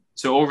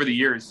So over the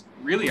years,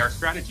 really our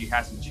strategy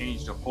hasn't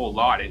changed a whole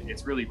lot.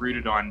 It's really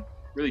rooted on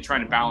really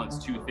trying to balance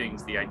two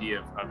things: the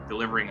idea of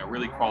delivering a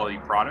really quality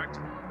product,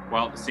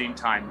 while at the same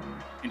time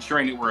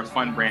ensuring that we're a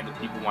fun brand that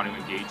people want to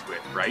engage with,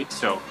 right?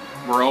 So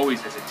we're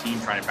always, as a team,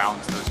 trying to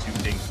balance those two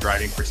things,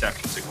 driving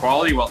perceptions of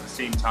quality, while at the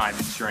same time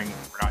ensuring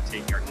that we're not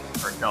taking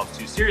ourselves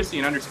too seriously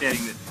and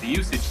understanding that the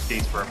usage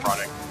case for a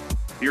product,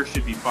 beer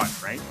should be fun,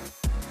 right?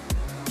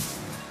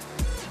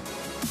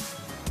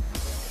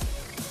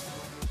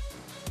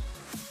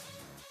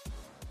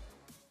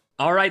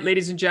 All right,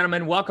 ladies and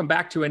gentlemen, welcome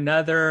back to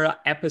another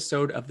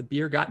episode of the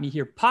Beer Got Me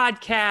Here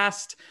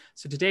podcast.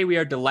 So today we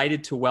are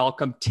delighted to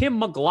welcome Tim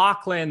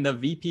McLaughlin, the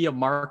VP of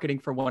Marketing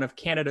for one of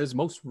Canada's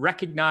most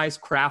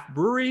recognized craft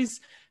breweries,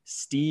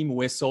 Steam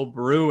Whistle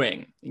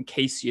Brewing. In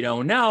case you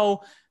don't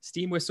know,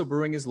 Steam Whistle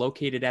Brewing is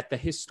located at the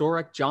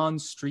historic John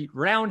Street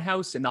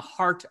Roundhouse in the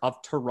heart of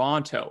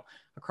Toronto,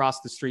 across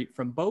the street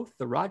from both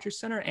the Rogers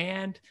Centre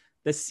and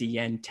the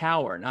CN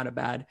Tower. Not a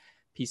bad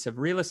piece of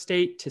real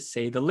estate, to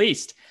say the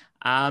least.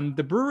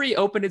 The brewery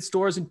opened its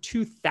doors in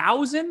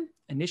 2000,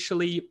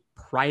 initially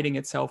priding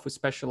itself with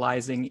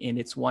specializing in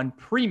its one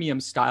premium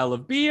style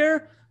of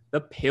beer, the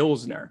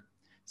Pilsner.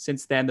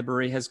 Since then, the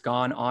brewery has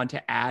gone on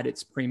to add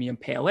its premium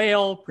pale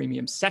ale,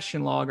 premium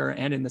session lager,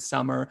 and in the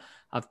summer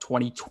of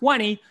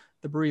 2020,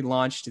 the brewery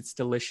launched its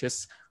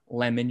delicious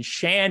lemon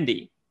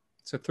shandy.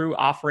 So through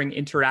offering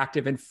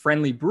interactive and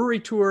friendly brewery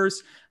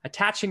tours,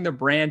 attaching the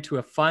brand to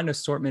a fun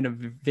assortment of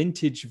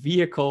vintage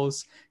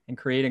vehicles, and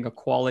creating a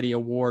quality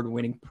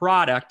award-winning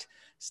product,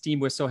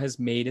 Steam Whistle has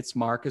made its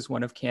mark as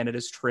one of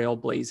Canada's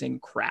trailblazing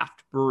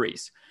craft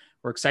breweries.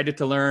 We're excited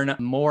to learn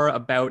more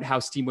about how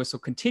Steam Whistle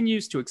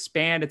continues to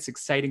expand its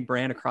exciting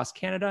brand across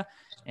Canada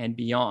and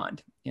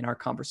beyond in our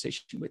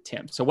conversation with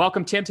Tim. So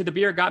welcome, Tim, to the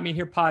Beer Got Me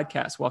Here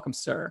podcast. Welcome,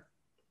 sir.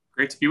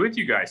 Great to be with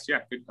you guys. Yeah,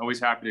 always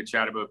happy to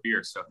chat about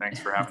beer. So thanks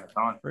for having us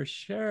on. For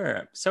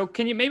sure. So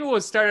maybe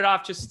we'll start it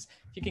off, just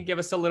if you can give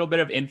us a little bit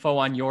of info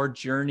on your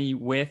journey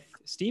with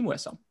Steam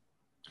Whistle.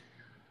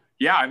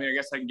 Yeah, I mean, I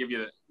guess I can give you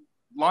the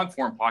long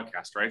form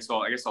podcast, right?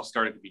 So I guess I'll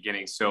start at the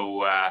beginning.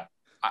 So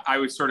I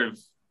was sort of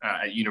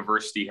at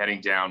university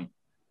heading down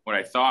what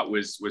I thought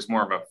was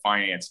more of a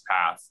finance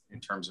path in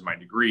terms of my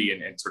degree,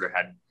 and sort of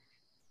had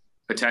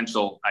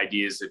potential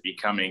ideas of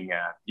becoming,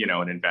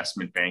 an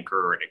investment banker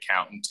or an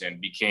accountant,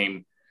 and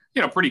became,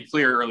 pretty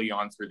clear early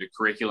on through the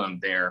curriculum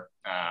there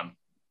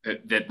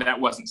that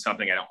wasn't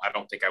something I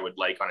don't think I would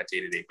like on a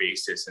day-to-day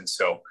basis. And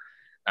so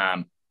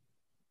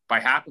by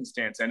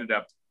happenstance, ended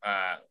up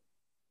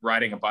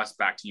riding a bus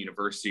back to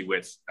university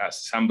with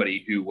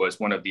somebody who was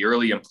one of the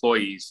early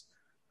employees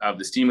of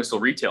the Steam Whistle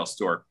retail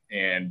store.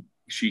 And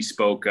she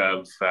spoke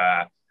of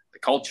the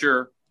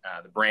culture,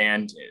 the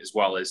brand, as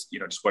well as,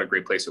 just what a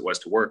great place it was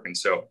to work. And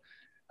so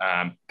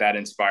that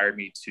inspired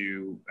me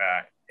to,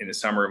 in the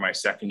summer of my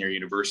second year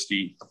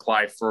university,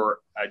 apply for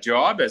a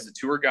job as a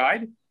tour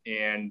guide.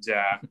 And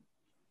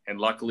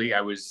luckily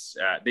I was,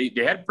 they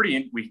had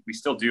we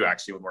still do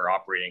actually when we're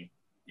operating,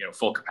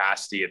 full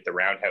capacity at the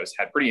Roundhouse,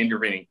 had pretty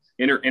interesting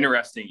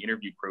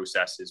interview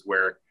processes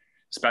where,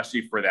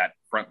 especially for that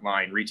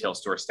frontline retail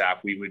store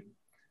staff, we would,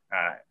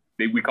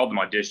 we called them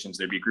auditions.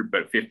 There'd be a group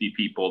of about 50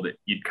 people that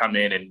you'd come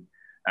in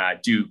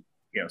and do,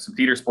 some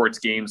theater sports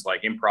games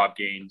like improv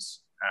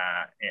games.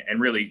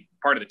 And really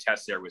part of the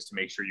test there was to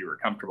make sure you were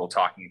comfortable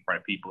talking in front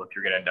of people if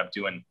you're going to end up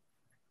doing,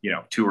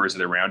 tours of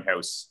the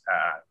Roundhouse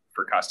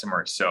for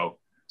customers. So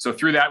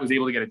through that, was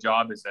able to get a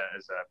job as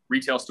a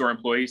retail store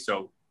employee.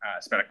 So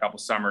spent a couple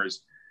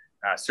summers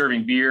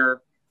serving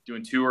beer,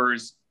 doing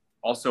tours,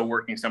 also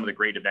working some of the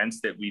great events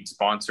that we'd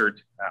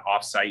sponsored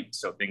offsite.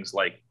 So things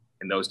like,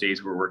 in those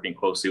days, we were working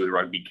closely with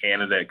Rugby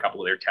Canada, a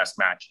couple of their test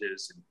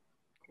matches, and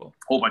a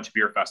whole bunch of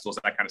beer festivals,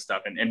 that kind of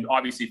stuff. And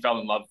obviously fell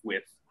in love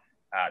with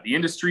the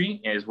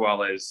industry as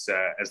well as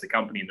the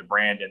company and the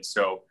brand. And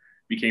so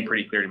it became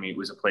pretty clear to me it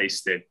was a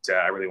place that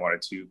I really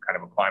wanted to kind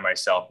of apply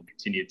myself and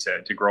continue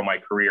to grow my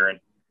career. And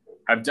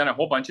I've done a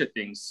whole bunch of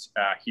things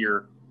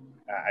here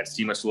at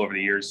Steam Whistle over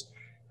the years.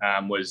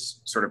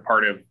 Was sort of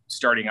part of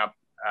starting up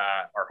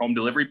our home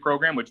delivery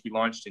program, which we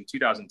launched in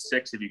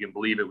 2006. If you can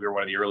believe it, we were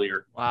one of the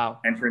earlier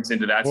entrants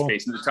into that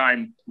space. At the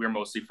time, we were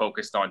mostly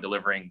focused on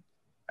delivering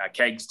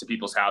kegs to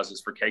people's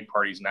houses for keg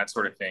parties and that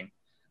sort of thing.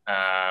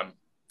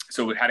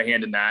 So we had a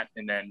hand in that,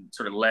 and then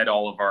sort of led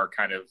all of our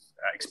kind of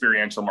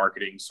experiential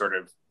marketing, sort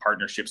of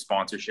partnership,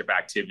 sponsorship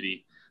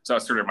activity. So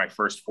that's sort of my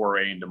first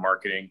foray into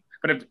marketing.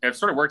 But I've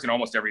sort of worked in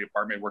almost every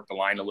department, worked the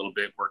line a little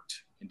bit, worked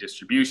in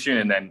distribution,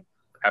 and then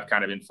have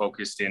kind of been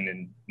focused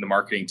in the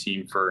marketing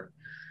team for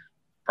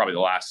probably the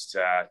last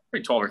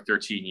 12 or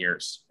 13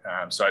 years.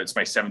 So it's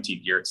my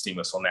 17th year at Steam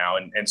Whistle now.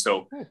 And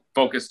so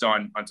focused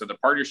on the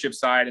partnership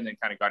side, and then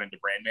kind of got into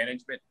brand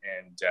management,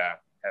 and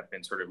have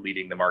been sort of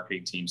leading the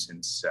marketing team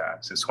since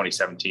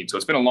 2017. So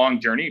it's been a long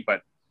journey,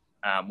 but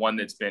one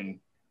that's been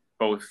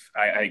both,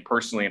 I think,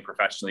 personally and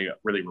professionally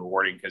really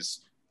rewarding,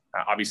 because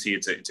obviously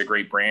it's a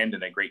great brand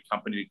and a great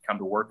company to come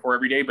to work for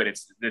every day, but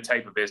it's the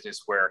type of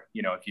business where,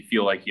 if you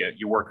feel like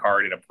you work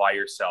hard and apply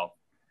yourself,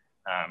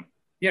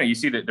 you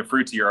see the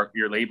fruits of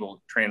your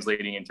label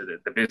translating into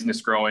the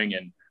business growing,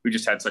 and we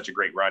just had such a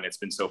great run. It's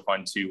been so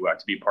fun to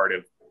be part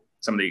of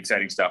some of the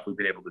exciting stuff we've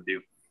been able to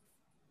do.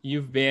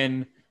 You've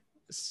been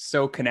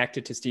so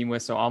connected to Steam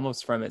Whistle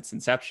almost from its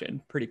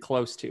inception, pretty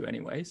close to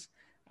anyways.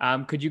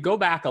 Could you go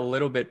back a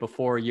little bit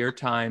before your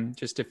time,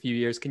 just a few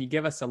years? Can you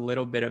give us a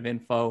little bit of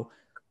info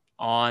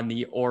on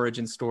the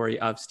origin story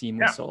of Steam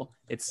Whistle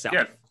itself?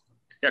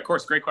 Yeah, of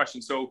course. Great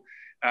question. So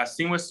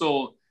Steam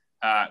Whistle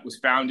was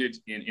founded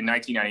in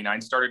 1999,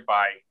 started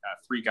by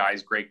three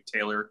guys, Greg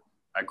Taylor,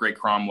 Greg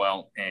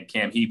Cromwell, and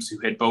Cam Heaps, who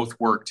had both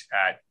worked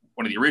at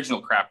one of the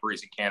original craft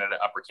breweries in Canada,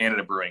 Upper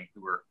Canada Brewing,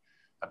 who were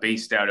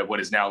based out of what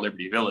is now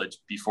Liberty Village,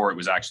 before it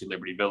was actually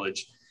Liberty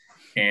Village.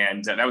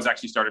 And that was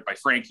actually started by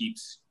Frank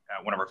Heaps,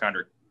 one of our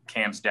founder,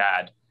 Cam's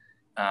dad.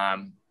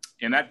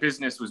 And that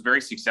business was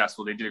very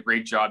successful. They did a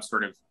great job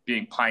sort of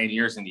being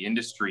pioneers in the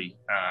industry,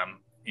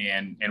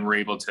 and were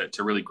able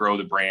to really grow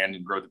the brand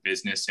and grow the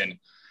business, and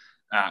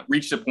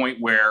reached a point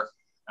where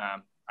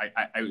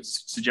I would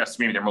suggest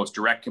maybe their most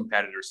direct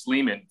competitor,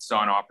 Sleeman,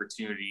 saw an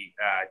opportunity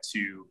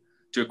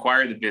to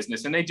acquire the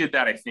business. And they did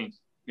that, I think,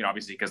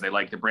 obviously because they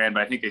liked the brand,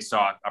 but I think they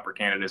saw Upper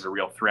Canada as a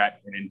real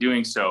threat. And in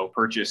doing so,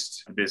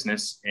 purchased the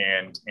business,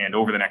 and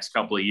over the next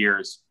couple of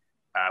years,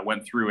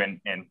 went through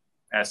and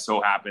as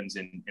so happens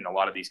in a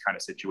lot of these kind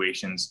of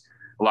situations,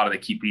 a lot of the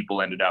key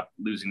people ended up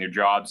losing their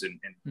jobs,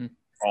 and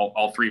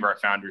all three of our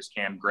founders,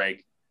 Cam,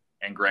 Greg,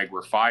 and Greg,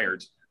 were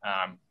fired.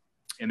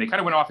 And they kind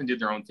of went off and did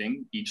their own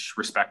thing, each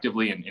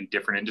respectively in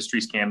different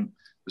industries. Cam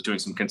was doing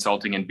some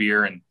consulting in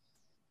beer, and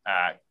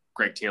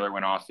Greg Taylor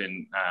went off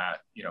and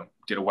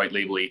did a white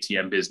label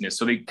ATM business.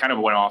 So they kind of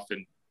went off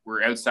and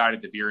were outside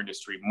of the beer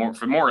industry more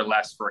or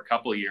less for a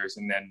couple of years.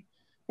 And then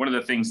one of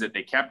the things that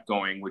they kept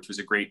going, which was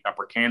a great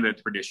Upper Canada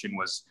tradition,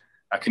 was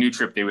a canoe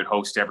trip they would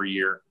host every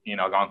year in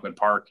Algonquin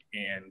Park.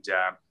 And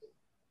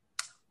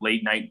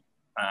late night,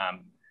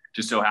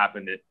 just so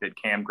happened that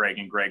Cam, Greg,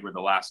 and Greg were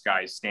the last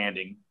guys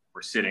standing,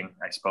 or sitting,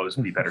 I suppose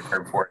would be a better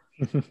term for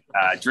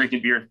it,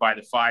 drinking beer by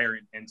the fire,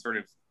 and sort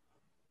of,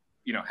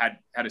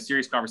 had a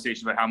serious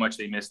conversation about how much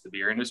they missed the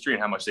beer industry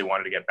and how much they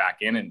wanted to get back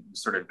in. And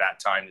sort of that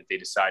time that they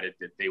decided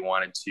that they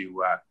wanted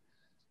to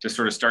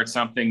sort of start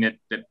something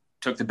that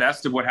took the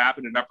best of what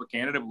happened in Upper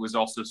Canada, but was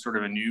also sort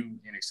of a new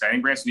and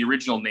exciting brand. So the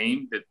original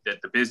name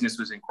that the business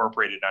was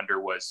incorporated under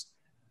was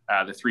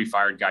the Three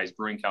Fired Guys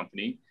Brewing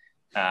Company.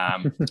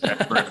 That's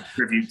sort of a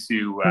tribute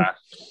to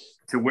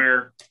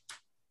where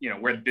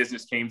the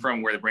business came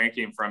from, where the brand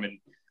came from. And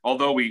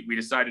although we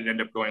decided to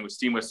end up going with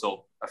Steam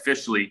Whistle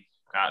officially,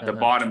 the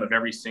bottom of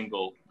every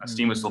single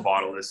Steam Whistle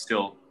bottle is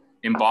still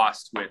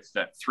embossed with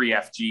the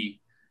 3FG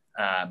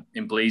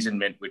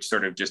emblazonment, which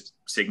sort of just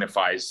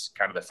signifies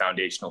kind of the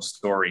foundational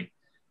story.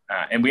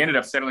 And we ended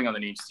up settling on the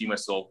name Steam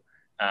Whistle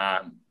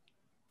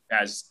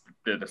as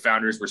the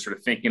founders were sort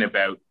of thinking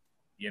about,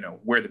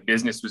 where the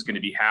business was going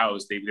to be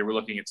housed. They were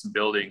looking at some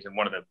buildings, and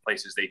one of the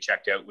places they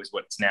checked out was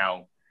what's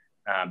now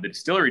the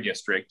distillery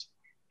district.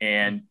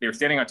 And they were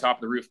standing on top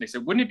of the roof, and they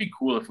said, wouldn't it be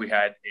cool if we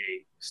had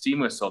a steam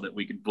whistle that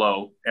we could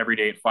blow every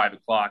day at 5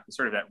 o'clock,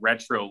 sort of that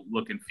retro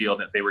look and feel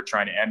that they were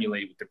trying to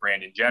emulate with the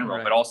brand in general.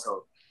 Right. But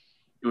also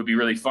it would be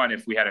really fun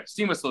if we had a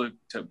steam whistle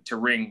to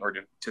ring or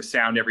to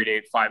sound every day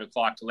at 5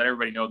 o'clock, to let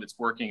everybody know that's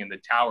working in the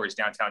towers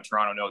downtown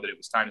Toronto know that it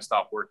was time to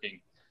stop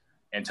working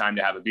and time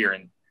to have a beer.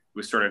 And it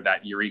was sort of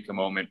that eureka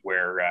moment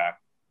where,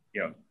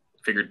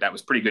 figured that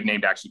was a pretty good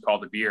name to actually call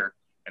the beer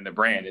and the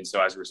brand. And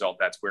so as a result,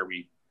 that's where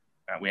we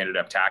ended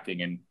up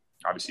tacking, and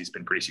obviously it's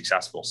been pretty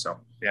successful. So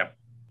yeah.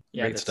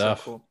 Great stuff.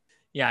 So cool.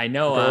 Yeah, I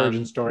know.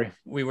 Origin story.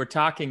 We were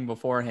talking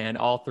beforehand,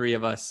 all three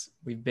of us,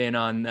 we've been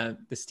on the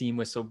Steam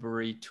Whistle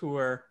Brewery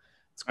tour.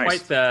 It's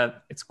nice.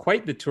 It's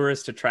quite the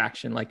tourist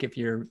attraction. Like if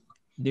you're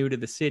new to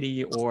the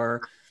city,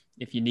 or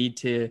if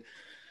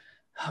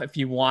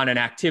you want an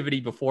activity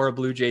before a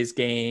Blue Jays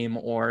game,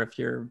 or if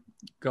you're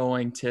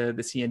going to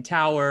the CN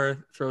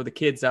Tower, throw the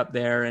kids up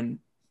there and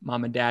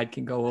mom and dad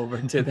can go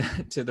over to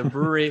the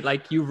brewery.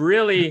 Like, you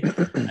really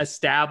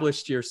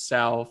established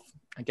yourself,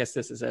 I guess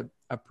this is a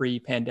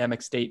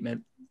pre-pandemic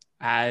statement,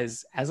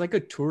 as like a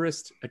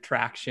tourist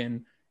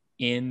attraction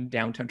in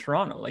downtown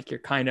Toronto. Like, you're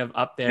kind of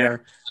up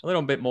there a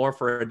little bit more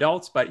for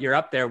adults, but you're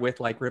up there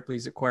with like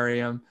Ripley's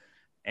Aquarium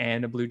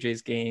and a Blue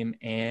Jays game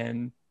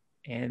and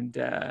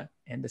the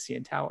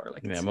CN Tower.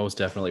 Like, most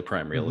definitely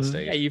prime real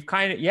estate. Yeah, you've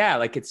kind of,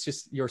 like, it's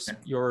just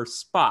your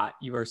spot.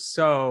 You are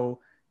so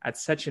at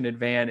such an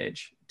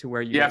advantage to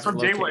where you from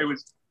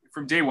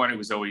day one it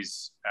was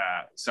always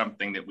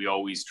something that we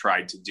always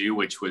tried to do,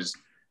 which was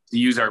to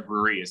use our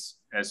brewery as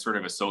sort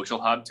of a social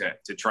hub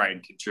to try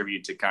and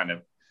contribute to kind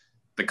of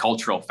the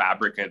cultural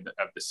fabric of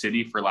the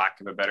city, for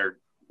lack of a better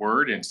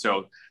word. And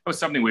so that was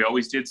something we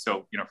always did.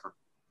 So,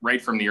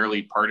 right from the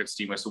early part of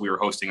Steam Whistle, we were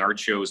hosting art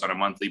shows on a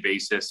monthly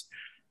basis.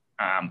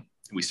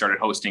 We started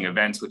hosting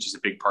events, which is a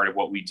big part of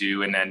what we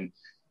do. And then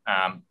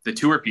the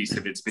tour piece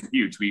of it's been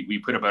huge. We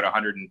put about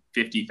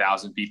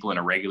 150,000 people in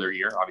a regular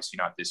year, obviously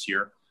not this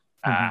year,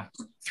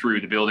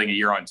 through the building a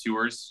year on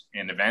tours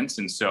and events.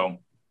 And so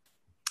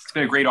it's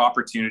been a great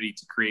opportunity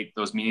to create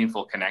those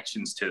meaningful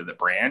connections to the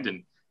brand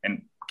and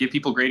give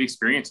people great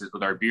experiences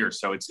with our beer.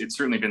 So it's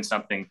certainly been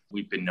something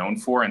we've been known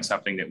for and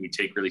something that we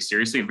take really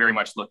seriously and very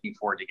much looking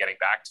forward to getting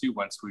back to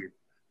once we're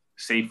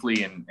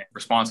safely and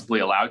responsibly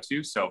allowed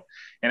to. So,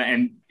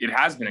 and it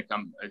has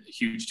become a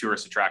huge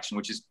tourist attraction,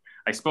 which is,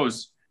 I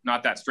suppose,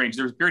 not that strange.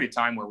 There was a period of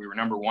time where we were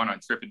number one on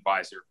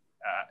TripAdvisor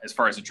as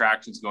far as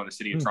attractions go in the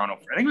city of Toronto.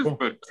 I think it was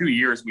about 2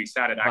 years we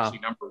sat at actually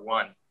number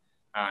one.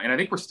 And I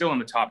think we're still in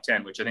the top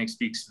 10, which I think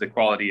speaks to the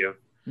quality of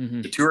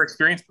the tour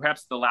experience,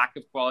 perhaps the lack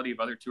of quality of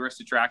other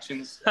tourist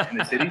attractions in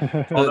the city.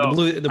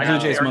 Although, the Blue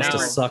Jays must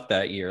have sucked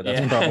that year.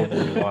 That's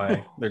probably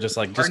why. They're just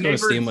like, just go to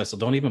Steam Whistle.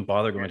 Don't even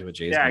bother going to a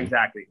Jays game.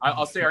 Exactly.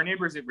 I'll say our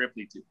neighbors at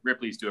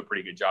Ripley's do a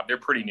pretty good job. They're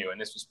pretty new, and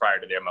this was prior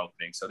to them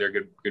opening. So they're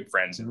good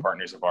friends and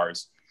partners of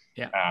ours.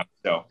 Yeah.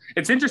 So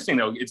it's interesting,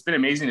 though. It's been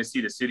amazing to see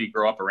the city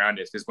grow up around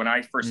us, because when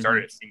I first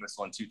started at Steam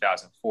Whistle in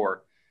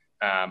 2004,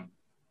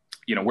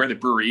 where the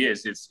brewery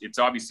is, it's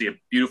obviously a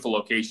beautiful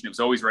location. It was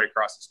always right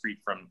across the street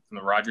from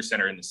the Rogers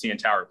Center and the CN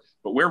Tower.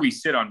 But where we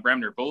sit on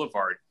Bremner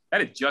Boulevard,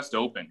 that had just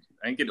opened.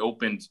 I think it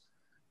opened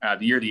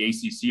the year the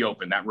ACC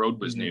opened. That road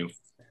was new.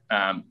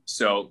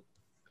 So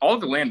all of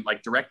the land,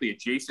 like directly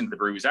adjacent to the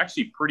brewery, was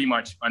actually pretty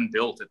much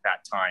unbuilt at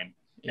that time.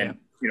 Yeah. And,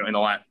 in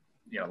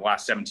the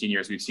last 17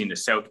 years, we've seen the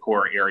South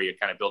Core area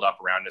kind of build up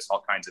around us,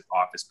 all kinds of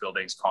office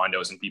buildings,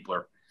 condos, and people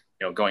are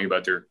going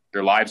about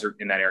their lives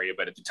in that area.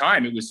 But at the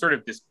time, it was sort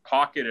of this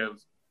pocket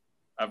of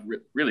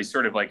really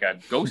sort of like a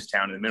ghost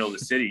town in the middle of the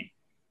city.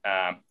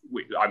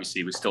 Obviously,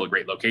 it was still a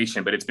great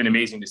location, but it's been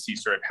amazing to see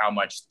sort of how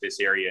much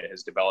this area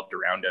has developed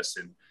around us.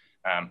 And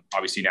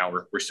obviously now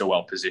we're so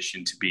well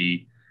positioned to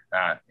be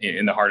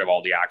in the heart of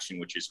all the action,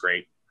 which is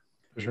great.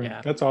 For sure.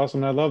 Yeah. That's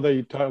awesome. I love that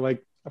you talk,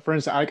 like, for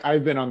instance,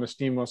 I've been on the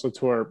Steam Whistle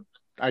tour.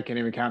 I can't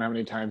even count how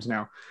many times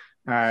now.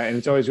 And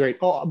it's always great.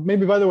 Oh,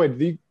 maybe, by the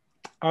way,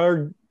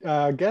 are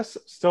guests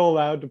still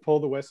allowed to pull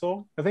the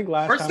whistle? I think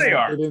last time they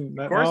are.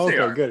 Of course they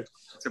are. Good.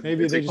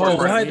 Maybe they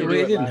just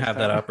we didn't have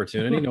that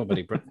opportunity.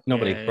 Nobody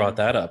brought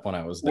that up when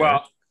I was there.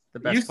 Well,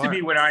 it used to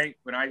be when I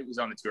was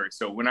on the tour.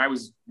 So when I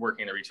was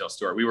working in the retail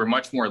store, we were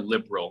much more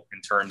liberal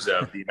in terms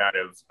of the amount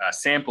of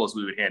samples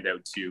we would hand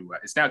out to.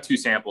 It's now 2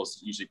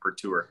 samples usually per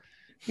tour.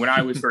 When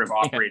I was sort of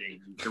operating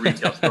the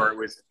retail store, it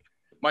was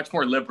much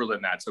more liberal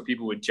than that. So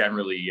people would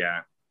generally,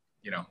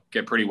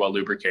 get pretty well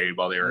lubricated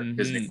while they were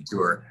visiting the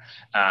tour.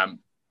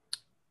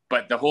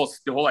 But the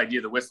whole idea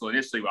of the whistle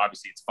initially,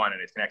 obviously it's fun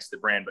and it connects to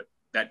the brand, but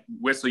that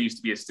whistle used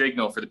to be a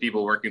signal for the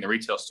people working in the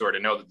retail store to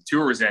know that the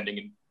tour was ending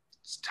and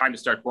it's time to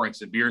start pouring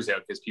some beers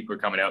out because people are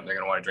coming out and they're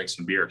going to want to drink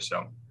some beer.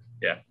 So,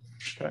 yeah.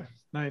 Okay.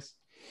 Nice.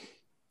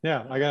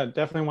 Yeah. I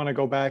definitely want to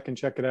go back and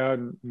check it out.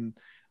 And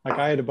like,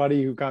 I had a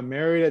buddy who got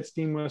married at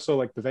Steam Whistle.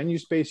 Like, the venue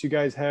space you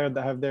guys have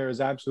there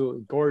is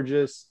absolutely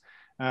gorgeous.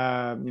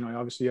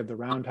 Obviously you have the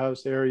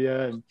Roundhouse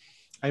area, and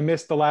I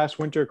missed the last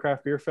winter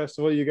craft beer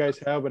festival you guys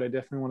have, but I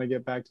definitely want to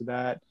get back to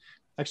that.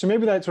 Actually,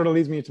 maybe that sort of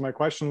leads me into my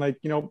question. Like,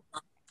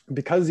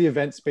 because the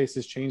event space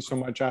has changed so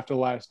much after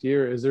last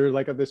year, is there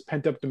like this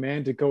pent up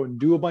demand to go and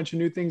do a bunch of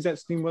new things at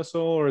Steam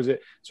Whistle, or is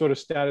it sort of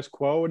status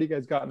quo? What do you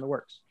guys got in the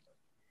works?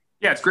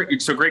 Yeah, it's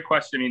great. So great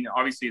question. I mean,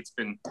 obviously it's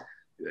been,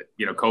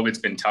 COVID's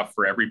been tough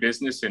for every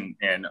business, and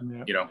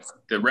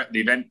the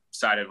event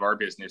side of our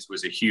business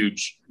was a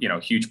huge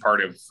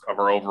part of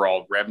our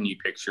overall revenue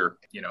picture,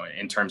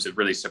 in terms of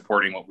really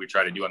supporting what we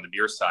try to do on the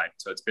beer side.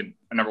 So it's been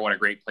a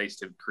great place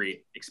to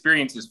create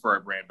experiences for our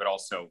brand, but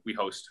also we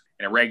host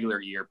in a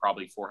regular year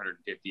probably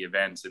 450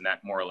 events, and that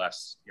more or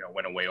less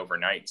went away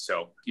overnight.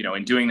 So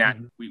in doing that,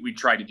 we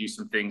tried to do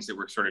some things that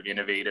were sort of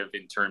innovative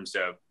in terms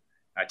of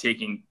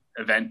taking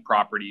event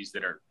properties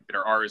that are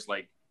ours,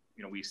 like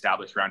we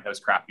established Roundhouse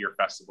Craft Beer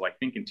Festival, I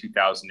think in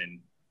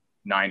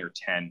 2009 or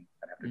 10.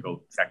 I'd have to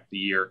go check the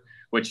year,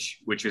 which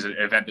is an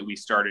event that we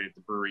started at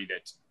the brewery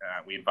that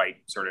we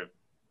invite sort of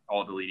all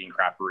of the leading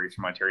craft breweries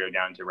from Ontario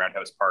down to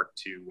Roundhouse Park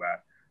to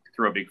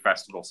throw a big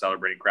festival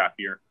celebrating craft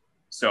beer.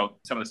 So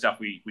some of the stuff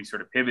we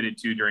sort of pivoted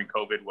to during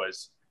COVID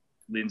was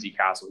Lindsay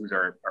Castle, who's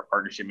our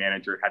partnership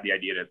manager, had the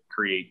idea to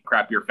create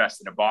Craft Beer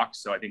Fest in a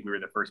box. So I think we were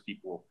the first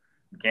people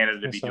in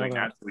Canada to be doing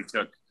that. So we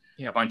took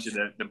a bunch of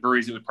the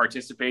breweries that would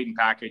participate and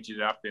package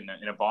it up in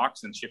a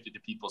box and shipped it to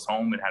people's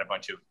home, and had a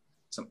bunch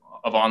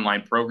of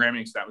online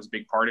programming. So that was a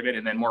big part of it.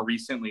 And then more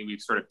recently,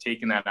 we've sort of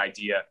taken that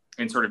idea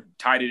and sort of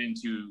tied it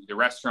into the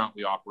restaurant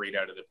we operate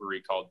out of the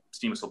brewery called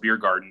Steam Whistle Beer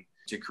Garden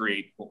to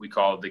create what we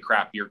call the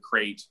Craft Beer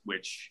Crate,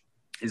 which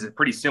is a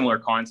pretty similar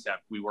concept.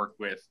 We work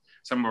with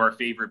some of our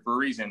favorite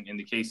breweries. And in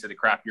the case of the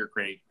Craft Beer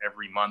Crate,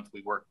 every month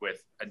we work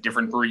with a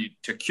different brewery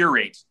to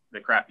curate the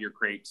Craft Beer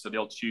Crate. So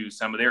they'll choose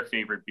some of their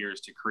favorite beers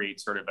to create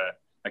sort of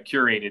a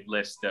curated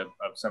list of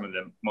some of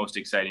the most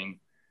exciting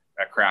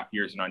craft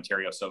beers in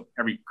Ontario. So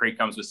every crate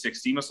comes with 6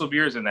 Steam Whistle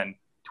beers and then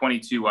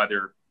 22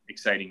 other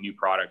exciting new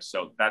products.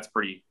 So that's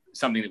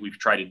something that we've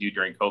tried to do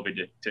during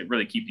COVID to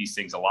really keep these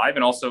things alive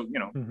and also,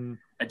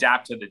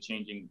 adapt to the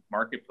changing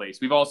marketplace.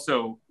 We've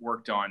also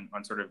worked on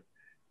sort of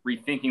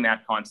rethinking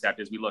that concept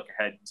as we look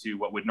ahead to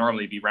what would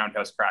normally be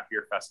Roundhouse Craft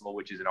Beer Festival,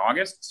 which is in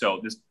August.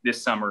 So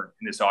this summer,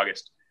 in this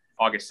August,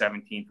 August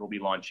 17th, we'll be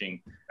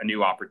launching a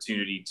new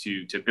opportunity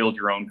to build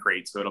your own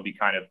crate. So it'll be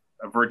kind of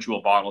a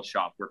virtual bottle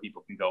shop where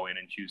people can go in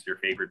and choose their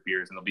favorite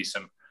beers. And there'll be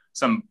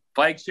some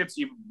flagships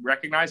you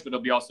recognize, but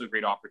it'll be also a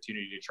great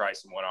opportunity to try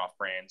some one-off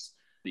brands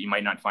that you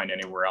might not find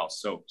anywhere else.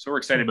 So we're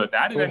excited about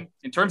that. Cool. And then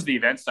in terms of the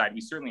event side,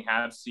 we certainly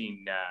have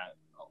seen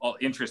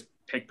interest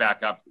pick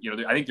back up.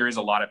 I think there is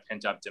a lot of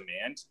pent-up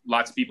demand.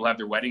 Lots of people have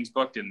their weddings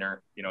booked, and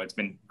it's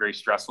been very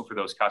stressful for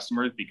those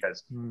customers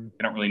because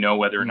they don't really know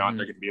whether or not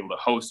they're going to be able to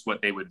host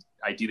what they would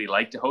ideally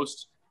like to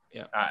host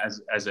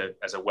as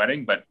a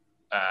wedding. But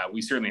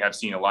we certainly have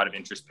seen a lot of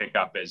interest pick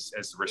up as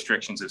the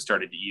restrictions have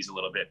started to ease a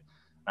little bit.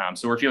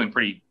 So we're feeling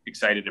pretty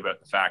excited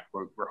about the fact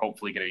we're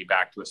hopefully going to be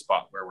back to a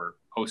spot where we're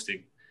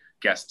hosting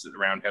guests at the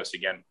Roundhouse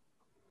again.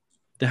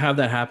 To have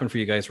that happen for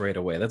you guys right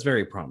away, that's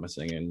very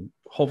promising. And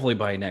hopefully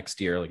by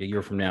next year, like a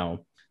year from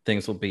now,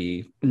 things will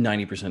be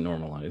 90%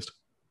 normalized.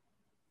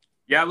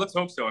 Yeah, let's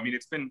hope so. I mean,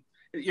 it's been,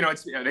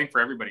 I think for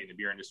everybody in the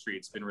beer industry,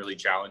 it's been really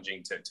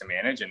challenging to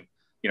manage. And,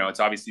 it's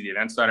obviously the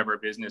event side of our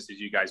business, as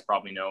you guys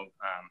probably know.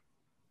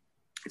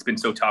 It's been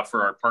so tough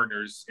for our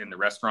partners in the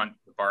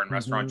bar and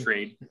restaurant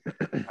trade.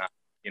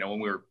 When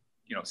we were,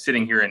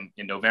 sitting here in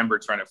November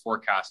trying to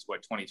forecast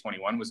what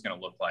 2021 was going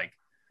to look like,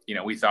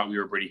 we thought we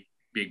were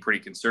being pretty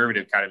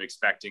conservative, kind of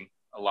expecting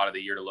a lot of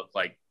the year to look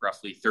like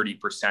roughly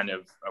 30%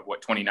 of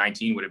what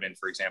 2019 would have been,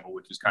 for example,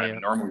 which was kind of a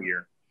normal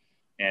year.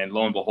 And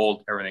lo and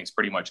behold, everything's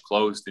pretty much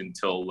closed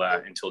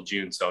until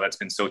June. So that's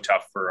been so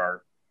tough for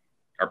our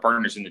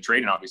partners in the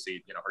trade, and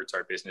obviously, hurts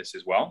our business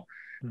as well.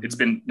 Mm-hmm. It's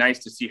been nice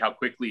to see how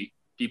quickly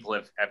people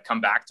have come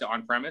back to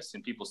on-premise,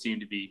 and people seem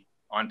to be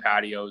on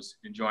patios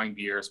enjoying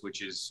beers,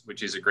 which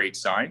is a great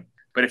sign.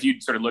 But if you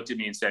sort of looked at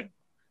me and said,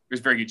 there's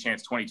a very good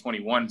chance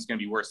 2021 is going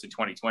to be worse than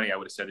 2020, I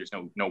would have said there's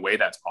no way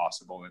that's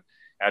possible. And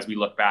as we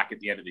look back at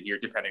the end of the year,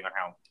 depending on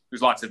how,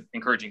 there's lots of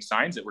encouraging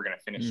signs that we're going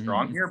to finish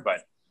strong here.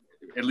 But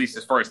at least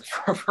as far as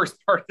the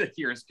first part of the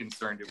year is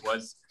concerned, it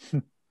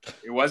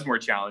was more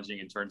challenging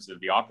in terms of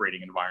the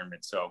operating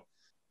environment. So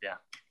yeah,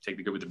 take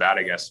the good with the bad,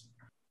 I guess.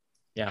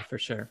 Yeah, for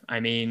sure.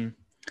 I mean,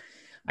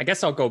 I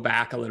guess I'll go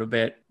back a little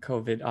bit.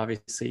 COVID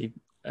obviously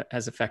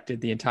has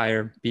affected the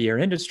entire beer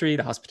industry,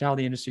 the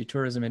hospitality industry,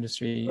 tourism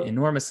industry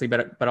enormously.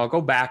 But I'll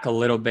go back a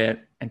little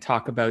bit and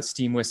talk about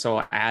Steam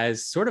Whistle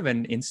as sort of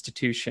an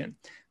institution.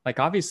 Like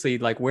obviously,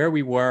 like where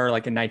we were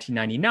like in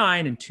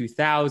 1999 and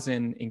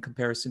 2000 in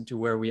comparison to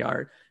where we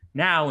are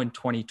now in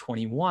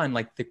 2021,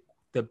 like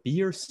the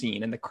beer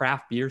scene and the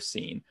craft beer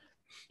scene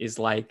is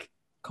like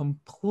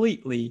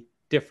completely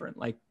different.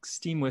 Like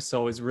Steam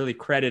Whistle is really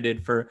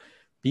credited for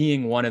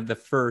being one of the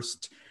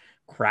first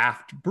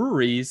craft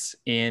breweries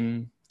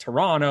in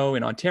Toronto,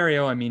 in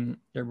Ontario. I mean,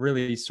 they're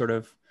really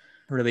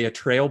really a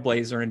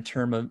trailblazer in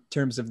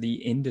terms of the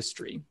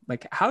industry.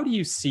 Like, how do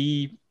you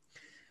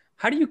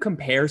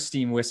compare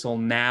Steam Whistle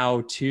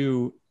now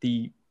to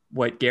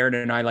what Garrett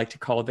and I like to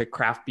call the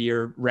craft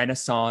beer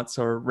renaissance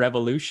or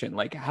revolution?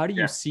 Like, how do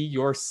you see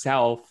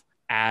yourself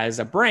as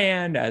a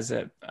brand, as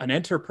an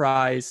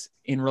enterprise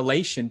in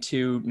relation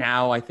to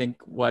now, I think,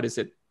 what is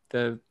it?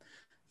 The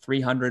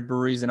 300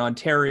 breweries in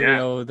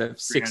Ontario, the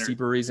 60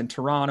 breweries in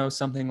Toronto,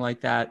 something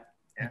like that.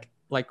 Yeah.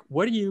 Like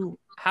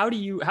how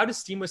does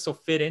Steam Whistle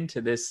fit into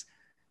this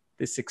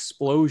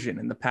explosion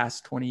in the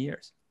past 20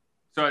 years?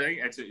 So I think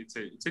it's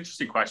an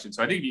interesting question.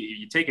 So I think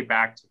you take it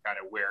back to kind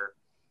of where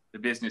the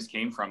business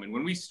came from. And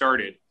when we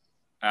started,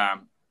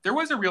 there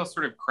was a real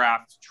sort of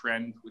craft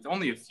trend with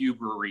only a few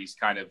breweries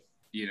kind of,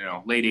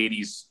 late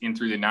 80s in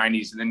through the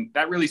 90s. And then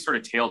that really sort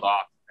of tailed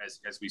off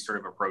as we sort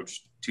of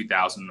approached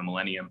 2000, the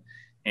millennium.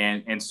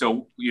 And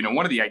so,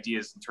 one of the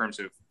ideas in terms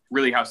of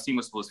really how Steam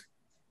Whistle was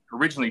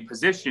originally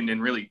positioned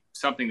and really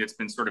something that's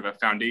been sort of a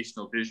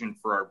foundational vision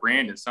for our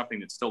brand and something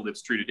that still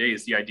lives true today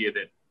is the idea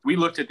that we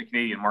looked at the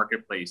Canadian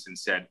marketplace and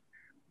said,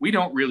 we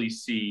don't really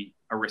see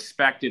a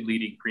respected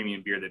leading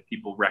premium beer that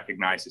people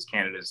recognize as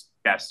Canada's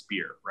best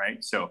beer,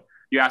 right? So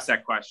you ask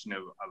that question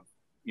of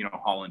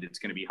Holland, it's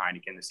going to be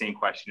Heineken. The same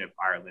question of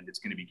Ireland, it's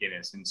going to be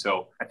Guinness. And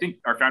so I think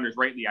our founders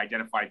rightly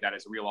identified that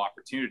as a real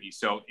opportunity.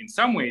 So in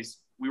some ways,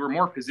 we were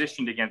more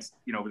positioned against,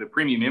 the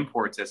premium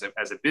imports as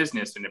a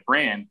business and a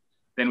brand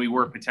than we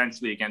were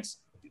potentially against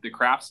the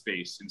craft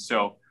space. And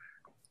so,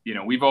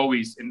 we've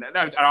always, and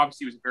that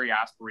obviously was a very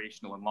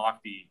aspirational and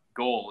lofty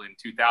goal in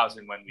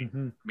 2000 when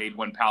we made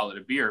one pallet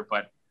of beer.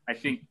 But I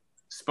think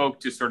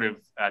spoke to sort of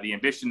the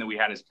ambition that we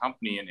had as a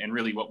company and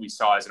really what we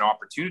saw as an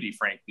opportunity,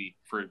 frankly,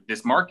 for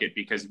this market.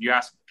 Because if you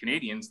ask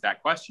Canadians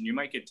that question, you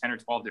might get 10 or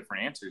 12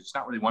 different answers. It's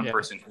not really one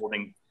person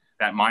holding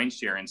that mind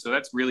share. And so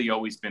that's really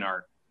always been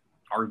our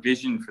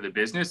vision for the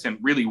business, and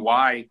really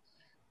why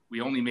we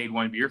only made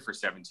one beer for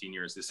 17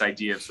 years, this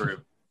idea of sort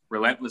of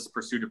relentless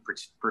pursuit of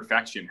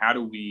perfection. How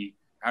do we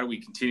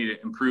continue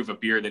to improve a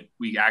beer that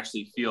we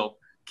actually feel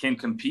can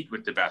compete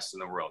with the best in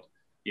the world?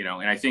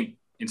 And I think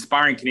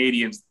inspiring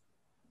Canadians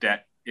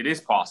that it is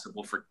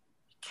possible for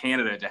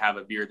Canada to have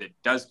a beer that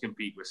does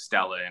compete with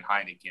Stella and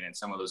Heineken and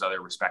some of those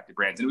other respected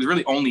brands. And it was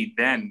really only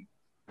then,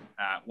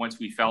 once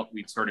we felt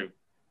we'd sort of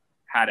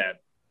had a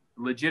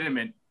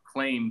legitimate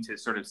claim to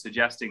sort of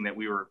suggesting that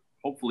we were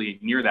hopefully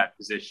near that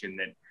position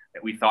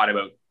that we thought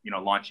about,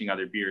 launching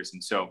other beers.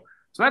 And so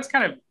that's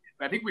kind of,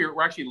 I think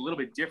we're actually a little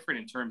bit different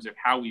in terms of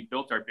how we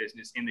built our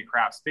business in the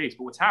craft space,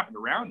 but what's happened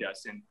around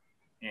us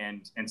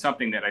and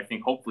something that I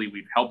think hopefully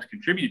we've helped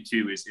contribute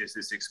to is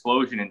this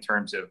explosion in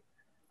terms of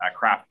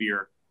craft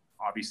beer,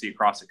 obviously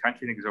across the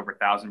country. I think there's over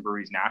 1,000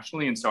 breweries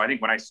nationally. And so I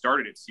think when I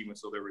started at Steam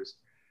Whistle, there was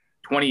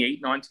 28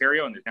 in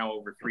Ontario, and there's now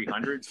over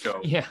 300.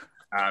 So yeah,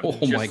 my God.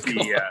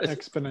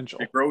 Exponential.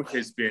 The growth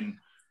has been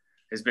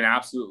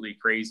absolutely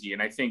crazy.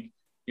 And I think,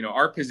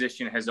 our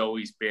position has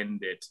always been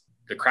that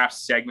the craft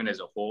segment as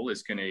a whole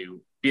is going to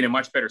be in a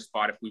much better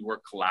spot if we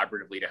work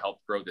collaboratively to help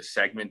grow the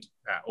segment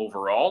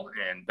overall.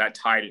 And that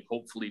tide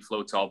hopefully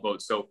floats all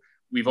boats. So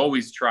we've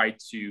always tried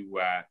to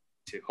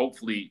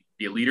hopefully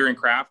be a leader in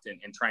craft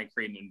and try and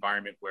create an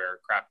environment where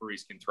craft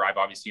breweries can thrive,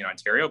 obviously in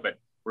Ontario, but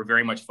we're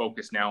very much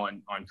focused now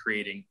on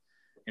creating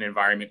an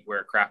environment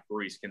where craft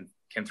breweries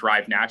can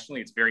thrive nationally.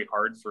 It's very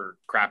hard for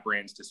craft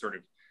brands to sort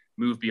of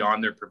move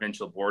beyond their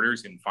provincial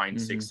borders and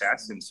find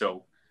success. And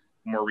so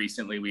more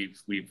recently,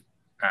 we've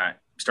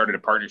started a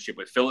partnership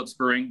with Phillips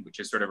Brewing, which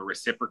is sort of a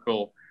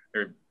reciprocal.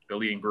 They're the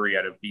leading brewery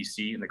out of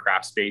BC in the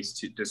craft space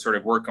to sort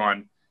of work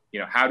on,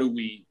 how do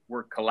we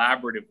work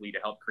collaboratively to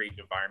help create an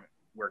environment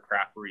where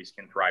craft breweries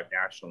can thrive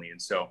nationally.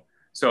 And so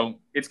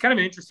it's kind of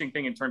an interesting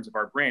thing in terms of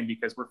our brand,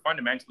 because we're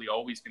fundamentally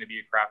always going to be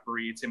a craft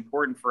brewery. It's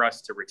important for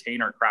us to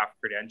retain our craft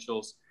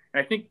credentials.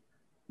 And I think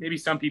maybe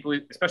some people,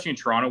 especially in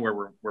Toronto,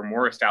 where we're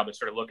more established,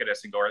 sort of look at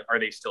us and go, are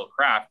they still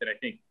craft? And I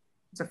think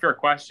it's a fair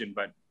question,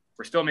 but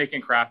we're still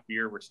making craft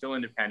beer. We're still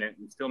independent.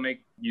 We still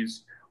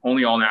use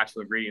only all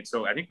natural ingredients.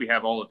 So I think we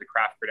have all of the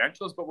craft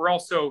credentials, but we're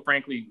also,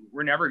 frankly,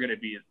 we're never going to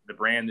be the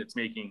brand that's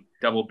making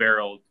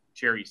double-barreled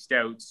cherry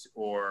stouts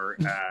or,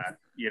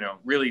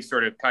 really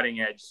sort of cutting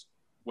edge,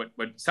 what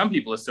some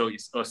people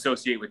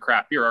associate with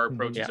craft beer. Our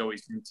approach is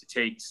always to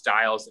take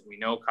styles that we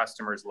know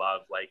customers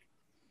love, like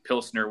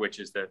Pilsner, which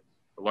is the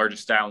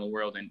largest style in the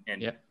world,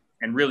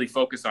 and really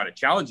focus on a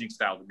challenging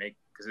style to make,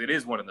 because it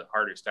is one of the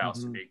harder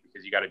styles to make,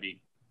 because you got to be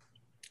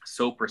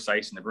so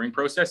precise in the brewing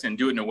process and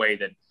do it in a way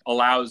that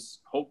allows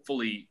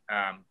hopefully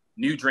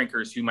new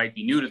drinkers who might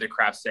be new to the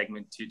craft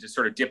segment to just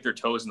sort of dip their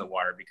toes in the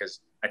water.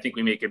 Because I think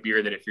we make a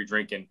beer that if you're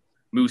drinking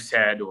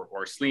Moosehead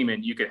or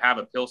Sleeman, you could have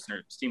a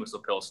Pilsner, Steam Whistle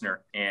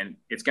Pilsner, and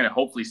it's going to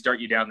hopefully start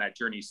you down that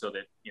journey so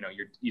that,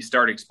 you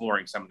start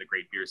exploring some of the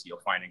great beers that you'll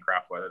find in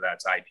craft, whether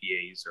that's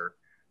IPAs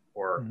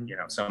or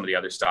some of the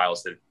other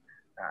styles that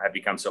have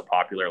become so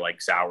popular,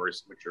 like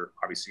sours, which are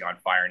obviously on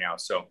fire now.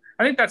 So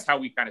I think that's how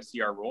we kind of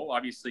see our role.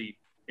 Obviously,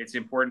 it's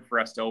important for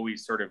us to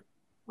always sort of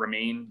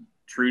remain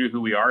true to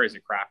who we are as a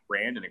craft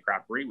brand and a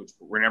craft brewery, which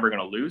we're never going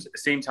to lose. At the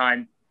same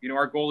time,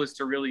 our goal is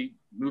to really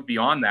move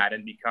beyond that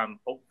and become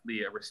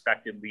hopefully a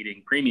respected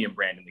leading premium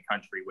brand in the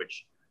country,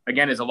 which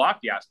again is a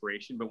lofty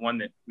aspiration, but one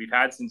that we've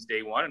had since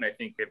day one. And I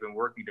think they've been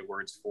working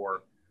towards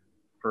for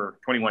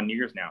 21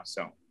 years now.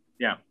 So,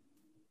 yeah.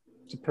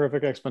 It's a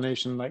perfect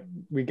explanation. Like,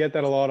 we get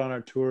that a lot on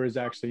our tours,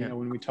 actually,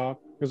 when we talk,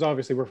 because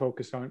obviously we're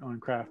focused on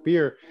craft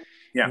beer.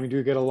 Yeah. And we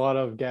do get a lot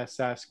of guests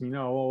asking,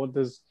 well,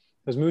 does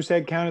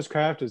Moosehead count as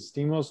craft? Does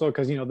Steam Whistle?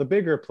 Because, the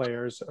bigger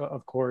players,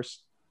 of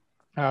course.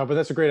 But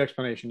that's a great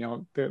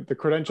explanation. The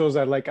credentials,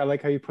 I like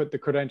how you put the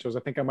credentials.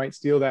 I think I might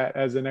steal that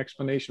as an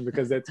explanation,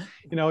 because that's,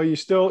 you're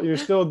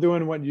still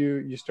doing what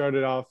you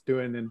started off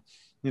doing, and,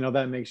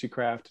 that makes you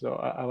craft. So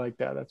I like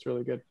that. That's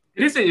really good.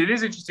 It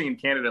is interesting in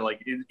Canada.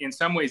 Like in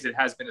some ways, it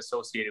has been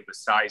associated with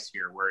size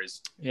here.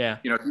 Whereas, if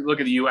you look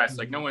at the U.S.,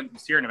 like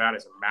Sierra Nevada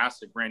is a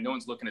massive brand. No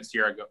one's looking at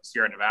Sierra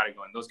Nevada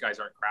going, those guys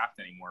aren't craft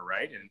anymore,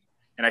 right?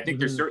 And I think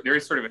there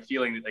is sort of a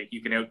feeling that like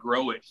you can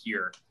outgrow it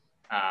here,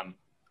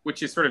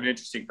 which is sort of an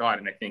interesting thought.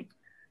 And I think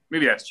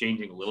maybe that's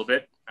changing a little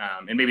bit,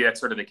 and maybe that's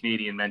sort of the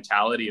Canadian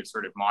mentality of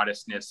sort of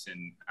modestness.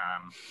 And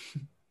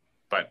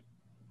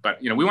but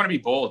we want to be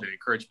bold and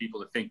encourage people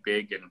to think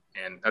big,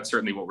 and that's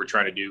certainly what we're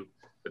trying to do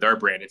with our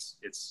brand.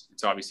 It's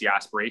obviously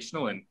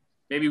aspirational, and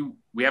maybe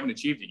we haven't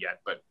achieved it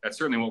yet, but that's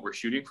certainly what we're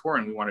shooting for.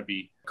 And we want to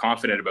be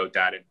confident about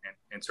that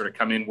and sort of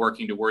come in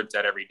working towards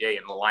that every day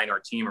and align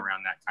our team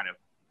around that kind of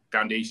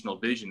foundational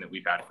vision that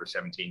we've had for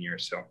 17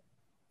 years. So,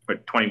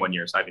 but 21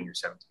 years, I've been here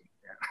 17.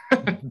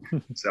 Yeah.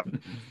 So,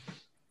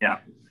 yeah.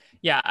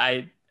 Yeah.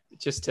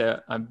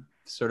 I'm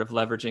sort of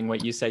leveraging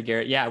what you said,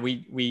 Garrett. Yeah.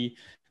 We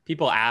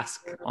people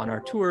ask on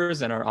our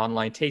tours and our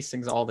online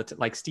tastings all the time,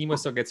 like Steam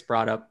Whistle gets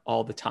brought up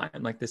all the time.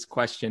 Like this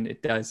question,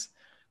 it does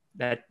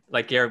that,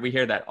 like Garrett, we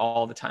hear that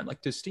all the time.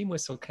 Like, does Steam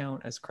Whistle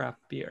count as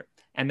craft beer?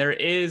 And there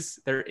is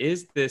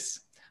this,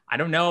 I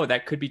don't know,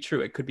 that could be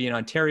true. It could be an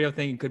Ontario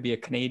thing. It could be a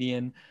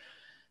Canadian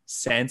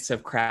sense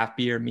of craft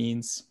beer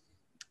means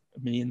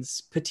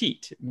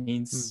petite, it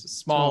means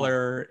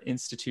smaller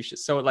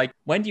institutions. So like,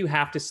 when do you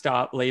have to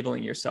stop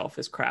labeling yourself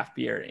as craft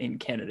beer in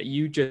Canada?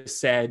 You just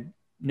said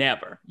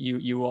never.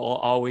 You will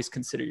always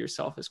consider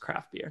yourself as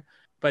craft beer.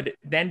 But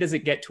then does it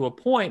get to a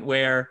point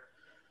where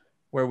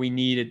we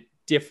need a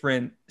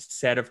different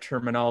set of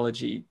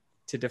terminology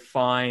to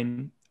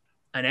define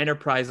an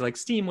enterprise like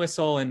Steam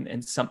Whistle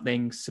and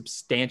something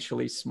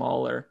substantially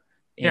smaller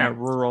in a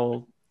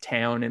rural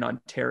town in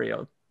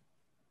Ontario?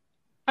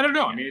 I don't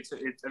know. I mean,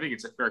 I think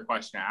it's a fair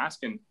question to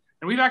ask. And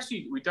we've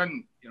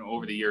done,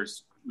 over the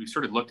years, we've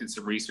sort of looked at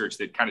some research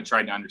that kind of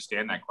tried to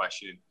understand that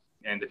question.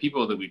 And the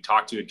people that we've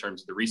talked to in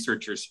terms of the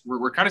researchers,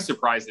 we're kind of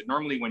surprised that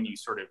normally when you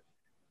sort of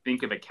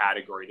think of a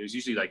category, there's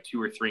usually like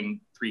two or three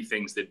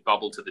things that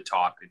bubble to the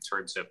top in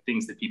terms of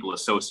things that people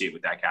associate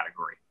with that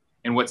category.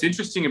 And what's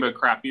interesting about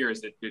craft beer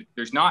is that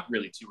there's not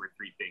really two or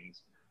three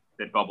things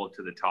that bubble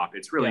to the top.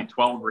 It's really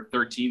 12 or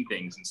 13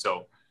 things. And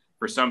so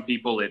for some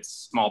people,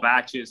 it's small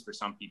batches. For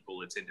some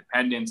people, it's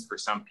independence. For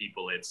some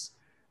people, it's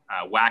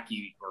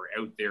wacky or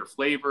out there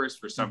flavors.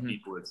 For some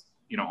people, it's,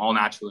 all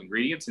natural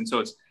ingredients. And so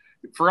it's,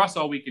 for us,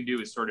 all we can do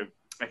is sort of,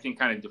 I think,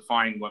 kind of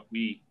define what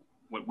we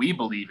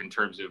believe in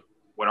terms of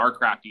what our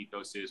craft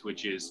ethos is,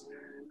 which is,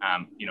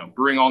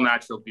 brewing all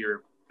natural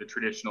beer the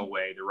traditional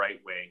way, the right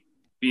way,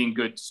 being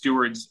good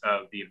stewards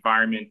of the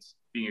environment,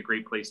 being a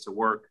great place to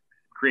work,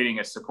 creating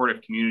a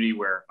supportive community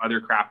where other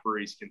craft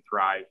breweries can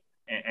thrive,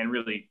 and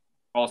really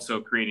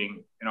also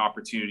creating an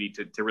opportunity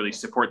to really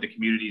support the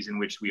communities in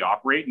which we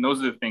operate. And those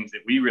are the things that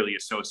we really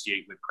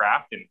associate with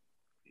craft. And,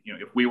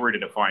 if we were to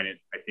define it,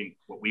 I think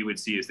what we would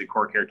see is the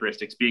core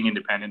characteristics. Being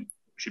independent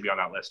should be on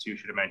that list too.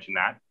 Should have mentioned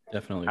that.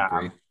 Definitely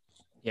agree.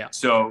 Yeah.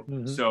 So,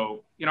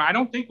 I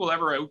don't think we'll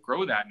ever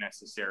outgrow that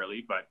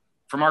necessarily, but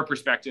from our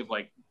perspective,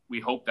 like, we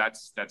hope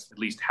that's at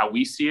least how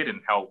we see it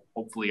and how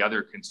hopefully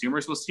other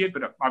consumers will see it.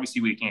 But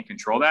obviously we can't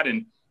control that.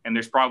 And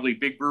there's probably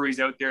big breweries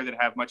out there that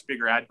have much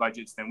bigger ad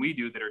budgets than we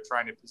do that are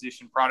trying to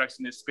position products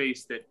in this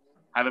space that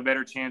have a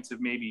better chance of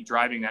maybe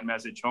driving that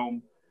message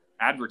home,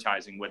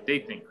 advertising what they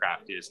think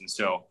craft is. And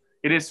so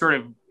it is sort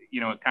of,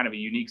 kind of a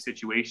unique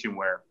situation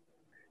where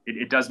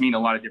it does mean a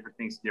lot of different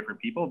things to different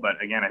people.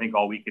 But again, I think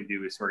all we can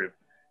do is sort of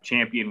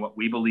champion what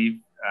we believe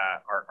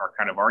are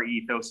kind of our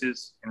ethos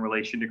is in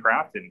relation to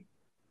craft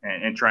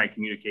and try and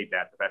communicate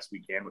that the best we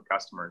can with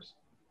customers.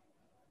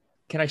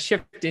 Can I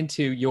shift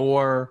into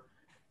your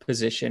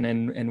position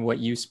and what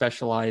you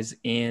specialize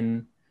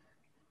in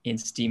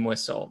Steam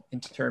Whistle in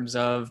terms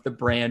of the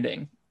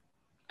branding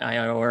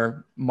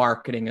or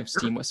marketing of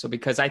Steam Whistle?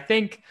 Because I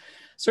think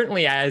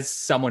certainly as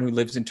someone who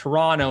lives in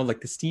Toronto,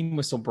 like the Steam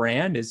Whistle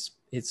brand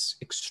it's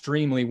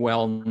extremely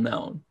well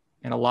known.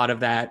 And a lot of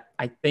that,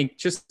 I think,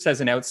 just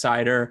as an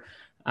outsider,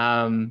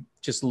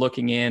 just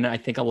looking in, I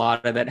think a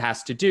lot of that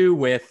has to do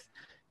with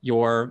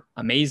your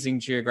amazing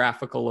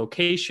geographical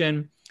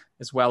location,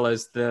 as well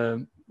as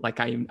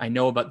I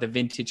know about the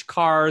vintage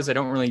cars. I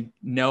don't really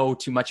know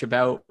too much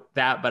about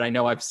that, but I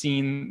know I've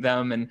seen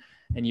them, and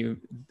you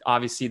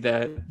obviously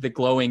the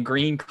glowing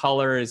green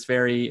color is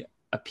very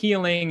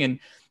appealing, and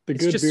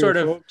it's just sort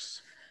of,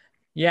 folks.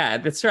 Yeah,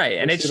 that's right.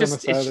 And it's just on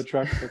the side of the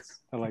truck.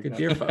 I like good that.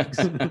 Beer, folks.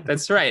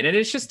 That's right. And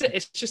it's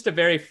just a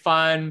very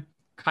fun,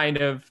 kind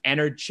of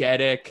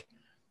energetic,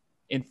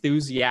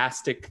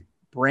 enthusiastic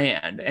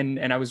brand.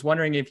 And I was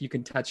wondering if you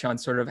can touch on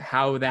sort of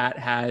how that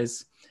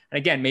has, and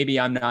again, maybe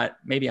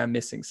I'm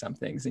missing some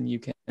things, and you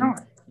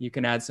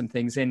can add some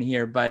things in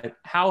here, but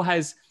how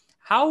has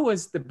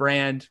the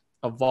brand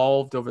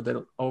evolved over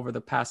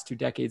the past 2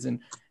 decades, and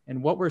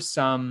what were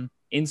some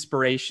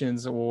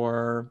inspirations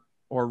or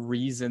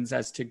reasons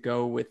as to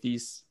go with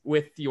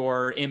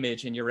your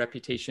image and your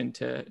reputation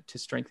to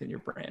strengthen your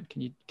brand?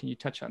 Can you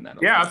touch on that?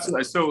 Yeah,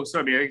 absolutely. So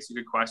I mean, I think it's a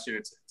good question.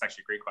 It's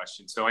actually a great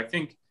question. So I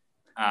think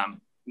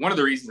one of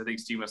the reasons I think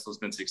Steam Whistle has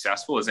been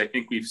successful is I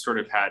think we've sort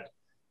of had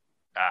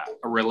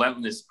a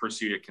relentless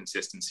pursuit of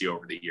consistency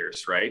over the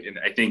years, right? And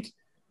I think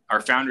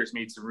our founders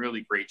made some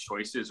really great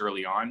choices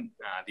early on.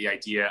 The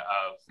idea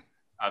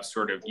of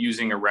sort of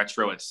using a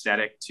retro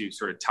aesthetic to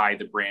sort of tie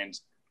the brand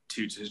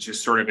to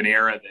just sort of an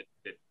era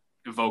that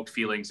evoked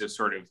feelings of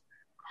sort of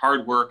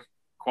hard work,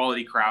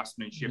 quality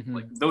craftsmanship,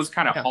 like those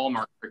kind of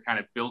hallmarks are kind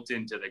of built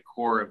into the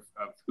core of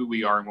who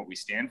we are and what we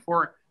stand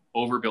for.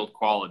 Overbuilt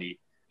quality,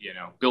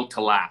 built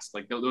to last.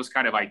 Like those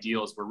kind of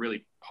ideals were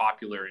really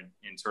popular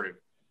in sort of,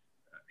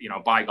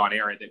 bygone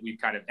era that we've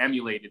kind of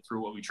emulated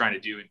through what we're trying to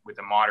do with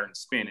a modern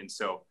spin. And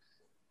so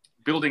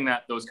building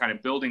those kind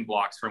of building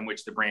blocks from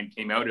which the brand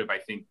came out of, I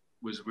think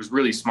was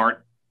really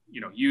smart,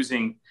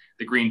 using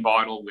the green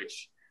bottle,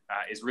 which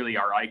is really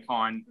our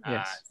icon,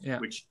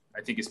 which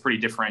I think is pretty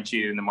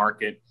differentiated in the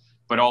market,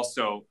 but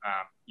also,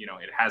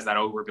 it has that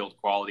overbuilt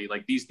quality.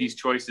 Like these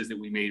choices that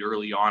we made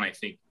early on, I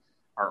think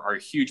are a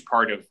huge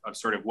part of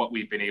sort of what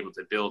we've been able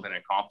to build and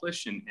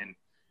accomplish. And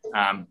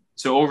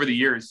so over the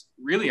years,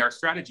 really our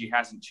strategy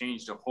hasn't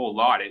changed a whole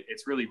lot.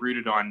 It's really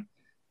rooted on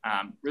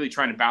really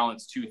trying to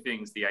balance two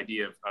things: the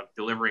idea of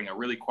delivering a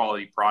really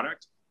quality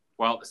product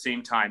while at the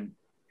same time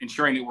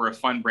ensuring that we're a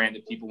fun brand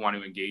that people want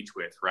to engage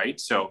with, right?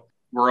 So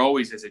we're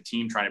always, as a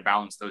team, trying to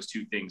balance those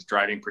two things,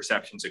 driving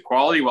perceptions of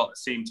quality while at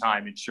the same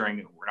time ensuring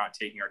that we're not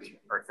taking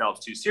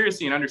ourselves too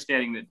seriously and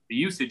understanding that the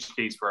usage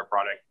case for our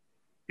product,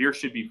 beer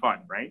should be fun,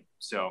 right?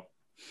 So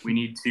we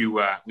need to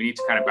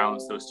kind of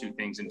balance those two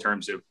things in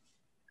terms of,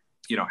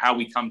 how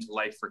we come to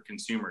life for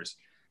consumers.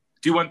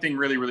 Do one thing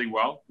really, really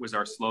well was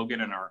our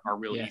slogan and our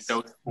real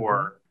ethos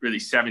for really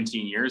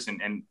 17 years.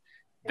 And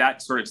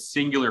that sort of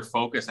singular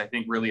focus, I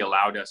think, really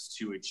allowed us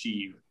to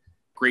achieve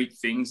great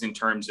things in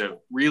terms of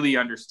really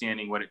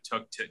understanding what it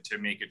took to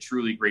make a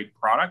truly great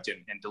product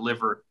and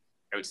deliver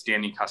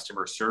outstanding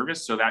customer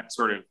service. So that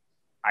sort of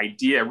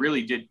idea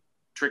really did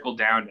trickle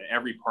down to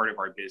every part of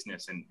our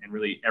business, and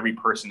really every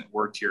person that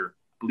worked here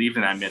believed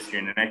in that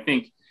mission. And I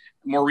think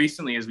more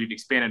recently, as we've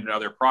expanded to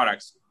other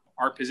products,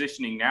 our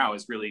positioning now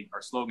is really,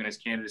 our slogan is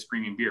Canada's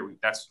premium beer.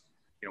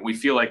 We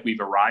feel like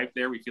we've arrived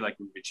there. We feel like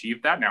we've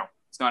achieved that. Now,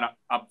 it's not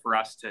up for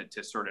us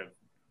to sort of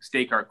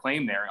stake our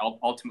claim there.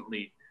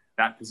 Ultimately,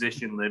 that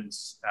position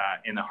lives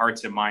in the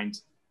hearts and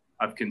minds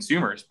of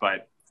consumers,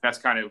 but that's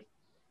kind of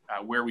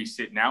where we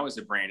sit now as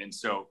a brand. And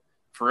so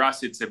for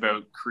us, it's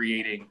about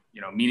creating,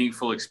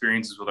 meaningful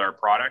experiences with our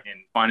product in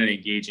fun and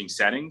engaging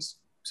settings.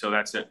 So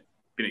that's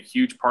been a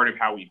huge part of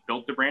how we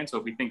built the brand. So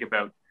if we think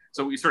about,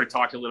 so we sort of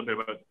talked a little bit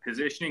about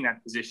positioning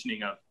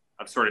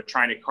of sort of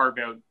trying to carve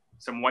out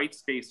some white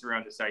space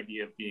around this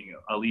idea of being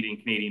a leading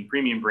Canadian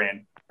premium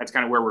brand. That's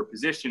kind of where we're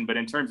positioned. But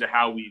in terms of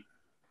how we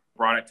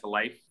brought it to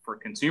life for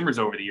consumers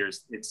over the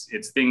years,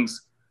 it's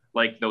things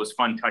like those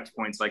fun touch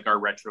points, like our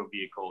retro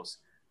vehicles,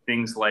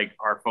 things like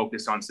our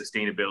focus on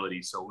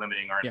sustainability, so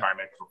limiting our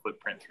environmental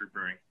footprint through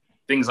brewing,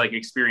 things like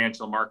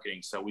experiential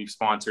marketing. So we've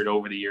sponsored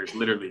over the years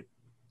literally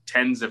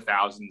tens of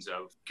thousands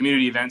of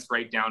community events,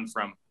 right down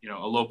from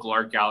a local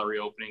art gallery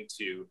opening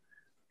to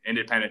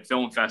independent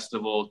film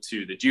festival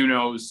to the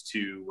Junos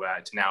to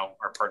now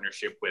our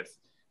partnership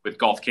with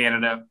Golf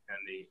Canada and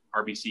the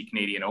RBC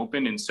Canadian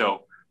Open. And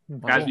so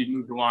as we've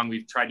moved along,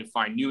 we've tried to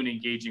find new and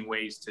engaging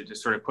ways to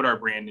just sort of put our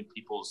brand in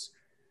people's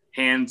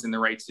hands in the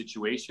right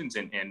situations.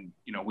 And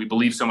we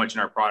believe so much in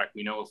our product.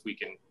 We know if we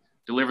can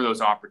deliver those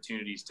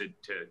opportunities to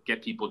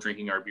get people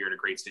drinking our beer in a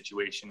great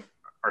situation,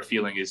 our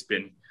feeling has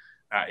been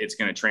it's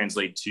going to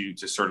translate to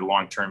sort of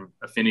long-term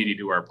affinity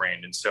to our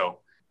brand. And so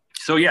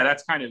yeah,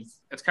 that's kind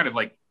of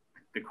like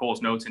the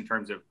Cole's Notes in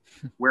terms of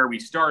where we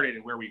started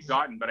and where we've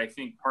gotten. But I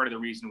think part of the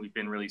reason we've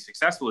been really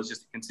successful is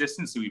just the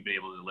consistency we've been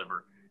able to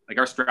deliver. Like,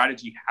 our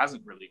strategy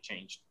hasn't really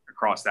changed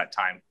across that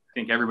time. I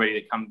think everybody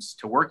that comes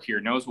to work here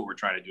knows what we're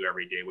trying to do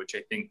every day, which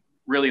I think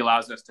really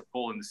allows us to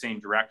pull in the same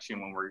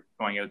direction when we're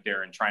going out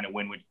there and trying to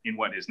win in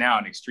what is now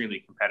an extremely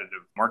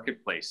competitive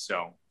marketplace.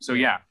 So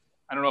yeah,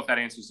 I don't know if that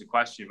answers the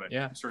question,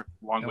 but sort of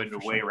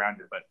long-winded way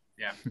around it, but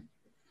yeah.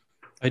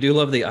 I do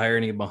love the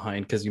irony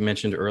behind, because you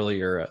mentioned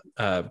earlier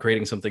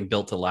creating something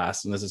built to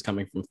last, and this is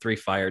coming from 3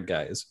 fired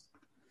guys.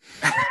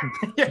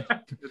 Yeah,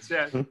 that's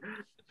it.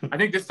 I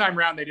think this time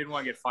around they didn't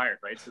want to get fired,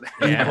 right? So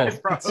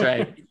that's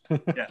right.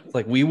 Yeah, it's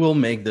like, we will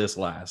make this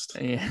last.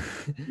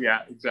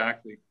 Yeah,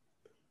 exactly.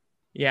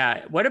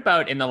 Yeah. What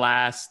about in the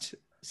last,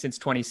 since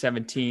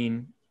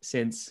 2017,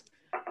 since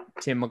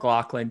Tim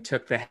McLaughlin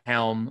took the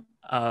helm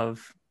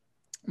of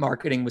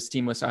marketing with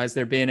Steam Whistle, has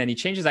there been any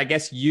changes? I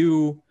guess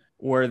you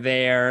were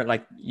there,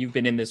 like, you've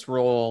been in this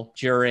role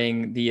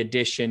during the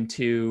addition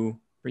to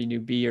 3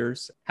 new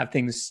beers. Have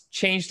things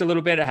changed a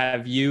little bit?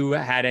 Have you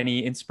had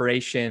any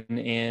inspiration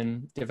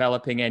in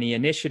developing any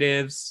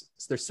initiatives?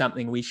 Is there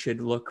something we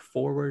should look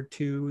forward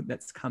to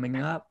that's coming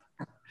up?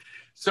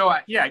 So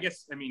yeah, I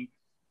guess, I mean,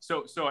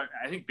 so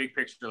I think big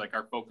picture, like,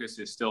 our focus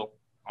is still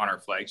on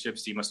our flagship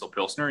Steam Whistle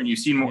Pilsner. And you've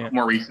seen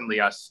more recently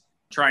us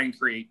try and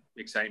create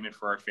excitement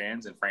for our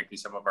fans and, frankly,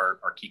 some of our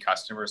key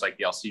customers like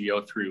the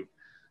LCBO through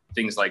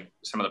things like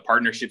some of the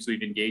partnerships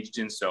we've engaged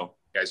in. So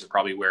you guys are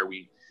probably where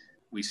we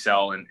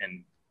sell and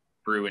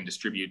brew and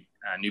distribute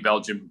New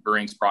Belgium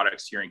Brewing's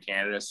products here in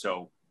Canada.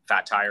 So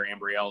Fat Tire,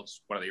 Amber Ale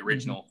is one of the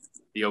original,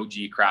 the OG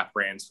craft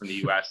brands from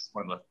the US.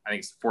 One of the, I think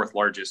it's the 4th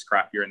largest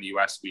craft beer in the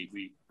US.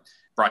 We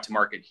brought to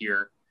market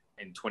here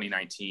in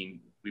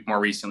 2019. We've more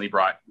recently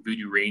brought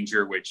Voodoo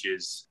Ranger, which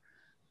is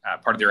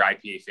part of their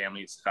IPA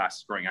family. It's the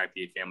fastest growing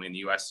IPA family in the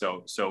US.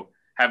 So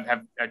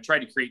have tried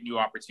to create new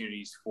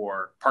opportunities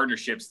for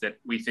partnerships that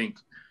we think,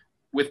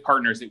 with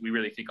partners that we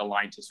really think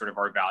align to sort of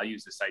our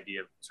values, this idea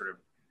of sort of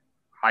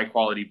high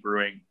quality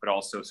brewing, but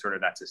also sort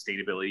of that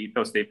sustainability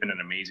ethos. They've been an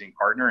amazing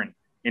partner. And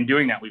in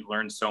doing that, we've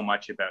learned so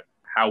much about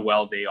how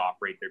well they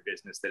operate their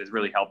business that has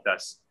really helped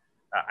us,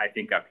 I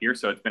think, up here.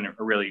 So it's been a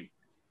really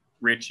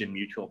rich and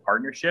mutual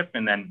partnership.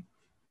 And then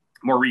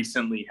more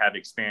recently have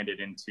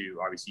expanded into,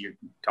 obviously you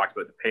talked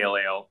about the pale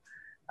ale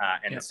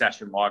and the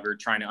session lager,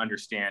 trying to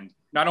understand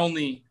not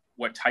only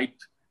what type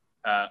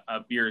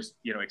of beers,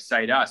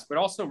 excite us, but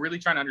also really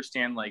trying to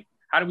understand, like,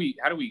 how do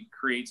we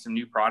create some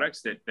new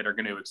products that are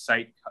going to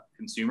excite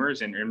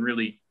consumers and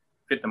really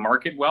fit the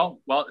market well,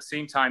 while at the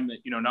same time that,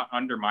 not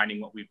undermining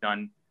what we've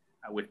done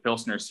with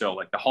Pilsner. So,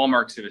 like, the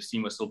hallmarks of a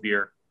Steam Whistle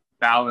beer,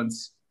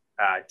 balance,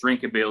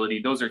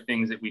 drinkability, those are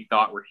things that we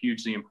thought were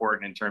hugely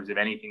important in terms of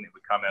anything that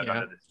would come out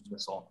under the Steam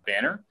Whistle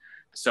banner.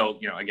 So,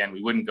 again,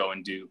 we wouldn't go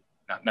and do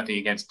nothing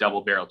against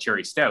double barrel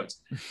cherry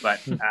stouts, but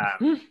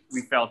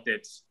we felt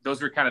that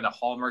those were kind of the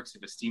hallmarks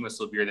of a Steam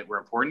Whistle beer that were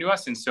important to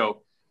us. And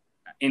so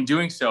in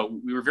doing so,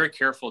 we were very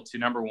careful to,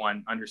 number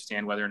one,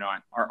 understand whether or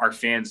not our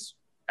fans,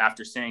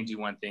 after saying Do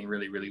One Thing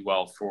really, really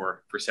well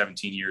for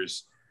 17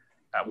 years,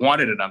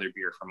 wanted another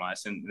beer from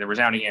us. And the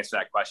resounding answer to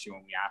that question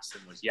when we asked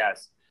them was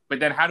yes. But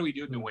then how do we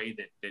do it in a way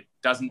that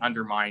doesn't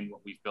undermine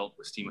what we've built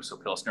with Steam Whistle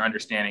Pilsner,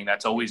 understanding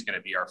that's always going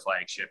to be our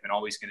flagship and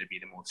always going to be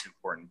the most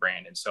important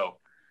brand. And so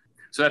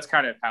that's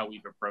kind of how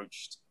we've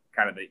approached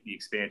kind of the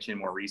expansion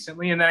more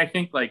recently. And then I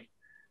think like,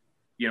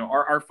 you know,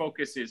 our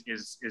focus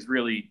is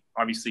really,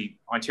 obviously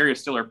Ontario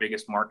is still our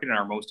biggest market and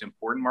our most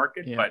important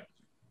market, but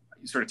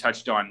you sort of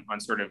touched on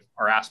sort of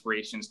our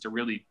aspirations to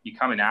really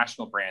become a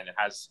national brand that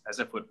has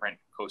a footprint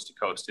coast to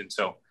coast. And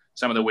so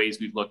some of the ways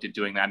we've looked at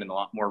doing that in a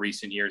lot more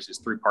recent years is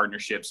through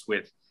partnerships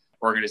with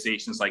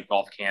organizations like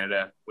Golf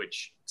Canada,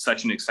 which is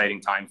such an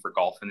exciting time for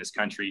golf in this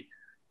country.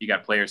 You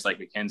got players like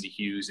Mackenzie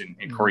Hughes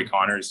and Corey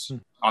Connors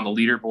on the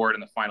leaderboard on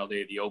the final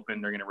day of the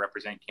Open. They're going to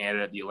represent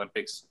Canada at the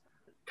Olympics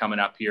coming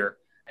up here.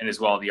 And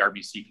as well, the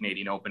RBC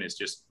Canadian Open is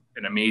just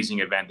an amazing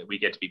event that we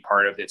get to be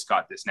part of. It's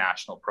got this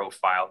national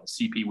profile. The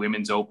CP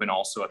Women's Open,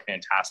 also a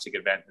fantastic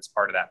event that's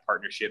part of that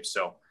partnership.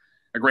 So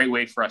a great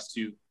way for us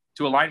to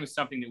align with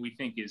something that we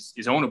think is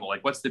ownable.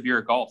 Like, what's the beer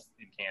of golf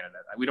in Canada?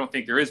 We don't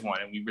think there is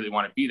one, and we really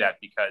want to be that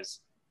because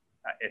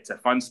it's a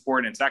fun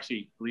sport. And it's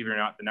actually, believe it or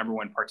not, the number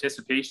one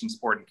participation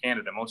sport in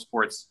Canada. Most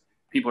sports,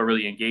 people are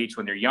really engaged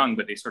when they're young,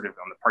 but they sort of,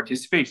 on the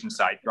participation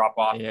side, drop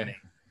off when they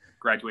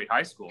graduate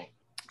high school.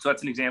 So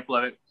that's an example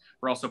of it.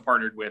 We're also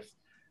partnered with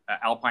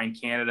Alpine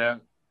Canada,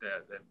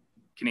 the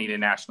Canadian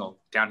national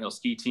downhill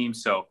ski team.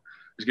 So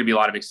there's going to be a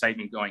lot of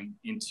excitement going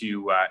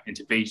into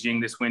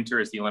Beijing this winter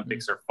as the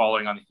Olympics are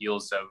following on the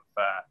heels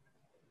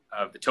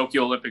of the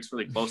Tokyo Olympics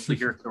really closely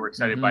here. So we're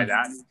excited by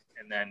that.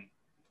 And then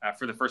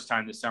for the first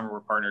time this summer, we're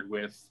partnered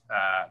with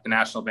the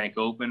National Bank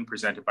Open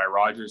presented by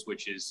Rogers,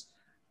 which is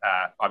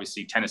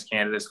obviously Tennis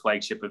Canada's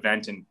flagship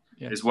event. And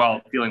as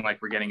well, feeling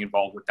like we're getting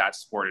involved with that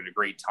sport at a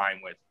great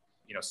time with,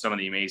 you know, some of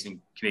the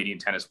amazing Canadian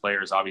tennis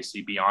players,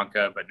 obviously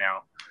Bianca, but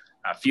now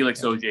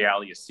Felix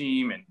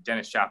Auger-Aliassime and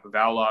Denis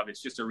Shapovalov.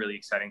 It's just a really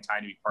exciting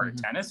time to be part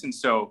of tennis. And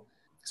so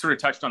sort of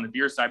touched on the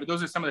beer side, but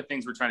those are some of the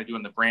things we're trying to do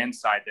on the brand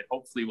side that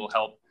hopefully will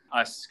help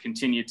us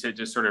continue to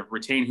just sort of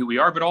retain who we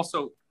are, but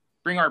also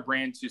bring our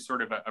brand to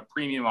sort of a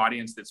premium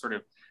audience that's sort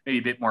of maybe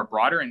a bit more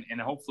broader and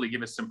hopefully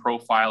give us some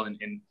profile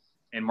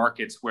in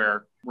markets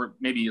where we're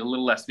maybe a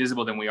little less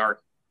visible than we are,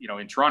 you know,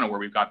 in Toronto, where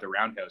we've got the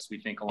Roundhouse. We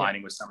think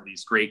aligning with some of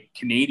these great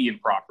Canadian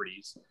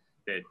properties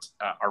that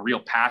are real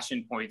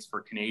passion points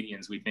for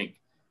Canadians, we think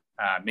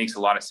makes a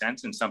lot of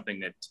sense and something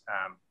that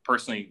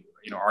personally,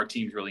 you know, our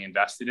team's really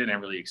invested in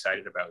and really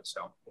excited about.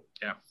 So,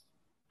 yeah.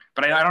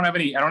 But I don't have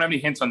any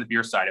hints on the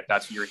beer side, if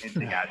that's what you're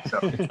hinting at. So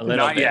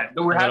not yet.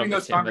 But we're having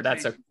those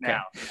conversations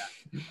now.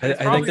 Yeah.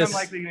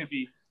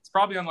 It's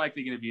probably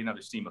unlikely going to be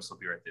another Steam Whistle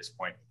beer at this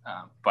point.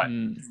 But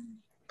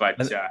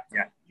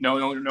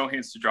no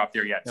hints to drop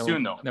there yet.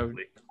 Soon though. No.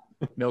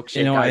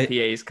 Milkshake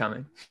IPA is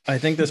coming. I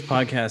think this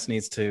podcast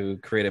needs to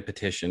create a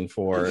petition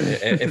for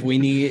if we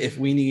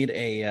need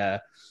a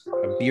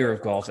beer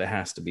of golf, it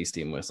has to be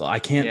Steam Whistle. I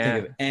can't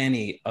think of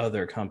any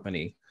other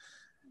company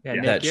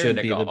that should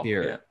be the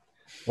beer. Yeah.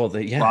 Well,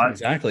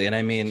 exactly. And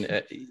I mean,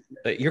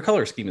 your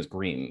color scheme is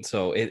green,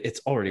 so it's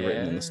already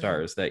written in the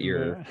stars that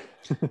you're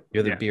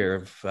the beer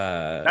of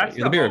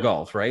you're the beer of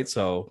golf, right?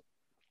 So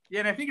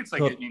and I think it's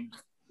like, I mean,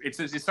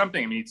 it's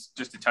something. I mean, it's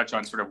just to touch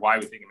on sort of why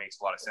we think it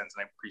makes a lot of sense,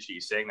 and I appreciate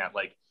you saying that.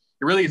 Like,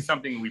 it really is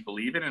something we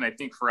believe in, and I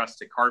think for us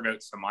to carve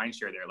out some mind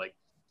share there, like,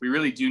 we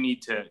really do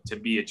need to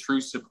be a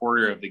true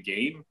supporter of the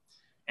game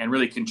and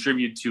really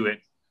contribute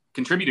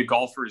to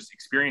golfers'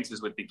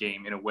 experiences with the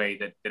game in a way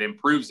that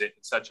improves it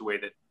in such a way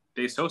that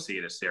they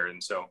associate us there.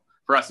 And so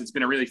for us, it's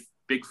been a really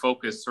big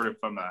focus sort of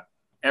from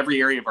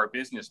every area of our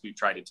business we've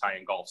tried to tie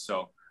in golf.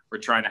 So we're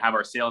trying to have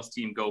our sales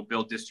team go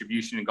build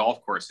distribution in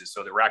golf courses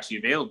so that we're actually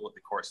available at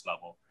the course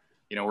level.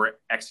 You know, we're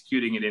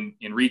executing it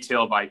in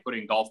retail by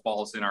putting golf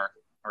balls in our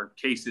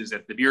cases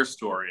at the beer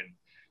store and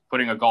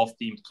putting a golf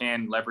themed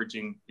can,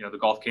 leveraging, you know, the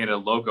Golf Canada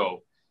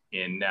logo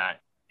in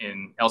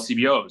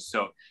LCBOs.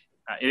 So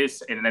it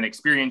is, and then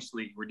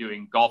experientially, we're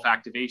doing golf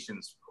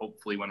activations,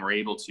 hopefully when we're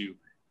able to,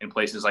 in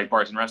places like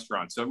bars and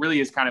restaurants. So it really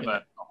is kind of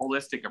a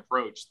holistic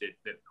approach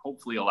that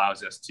hopefully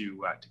allows us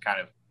to kind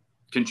of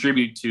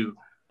contribute to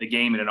the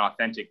game in an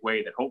authentic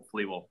way that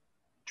hopefully will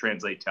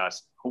translate to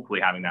us, hopefully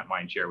having that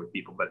mind share with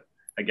people. But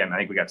again, I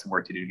think we got some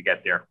work to do to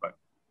get there. But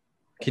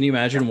can you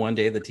imagine one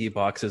day the tee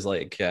box is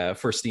like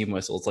for Steam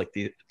Whistles,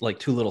 like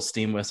two little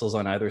steam whistles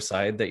on either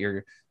side that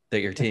you're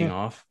teeing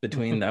off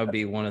between? That would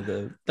be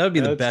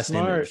the best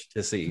smart. Image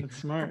to see. That's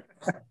smart.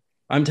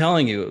 I'm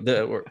telling you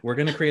that we're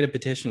going to create a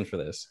petition for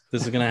this.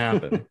 This is going to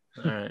happen.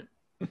 All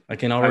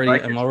right.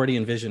 I'm already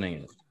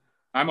envisioning it.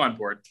 I'm on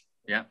board.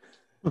 Yeah.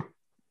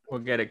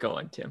 We'll get it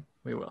going, Tim.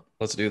 We will.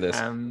 Let's do this.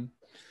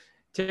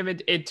 Tim,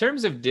 in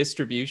terms of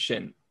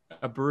distribution,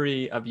 a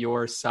brewery of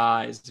your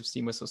size, of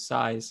Steam Whistle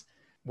size,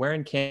 where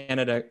in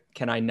Canada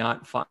can I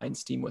not find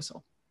Steam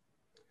Whistle?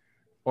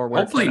 Or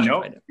where hopefully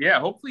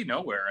hopefully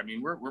nowhere. I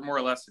mean, we're more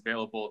or less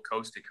available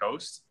coast to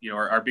coast. You know,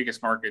 our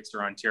biggest markets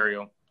are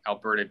Ontario,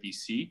 Alberta,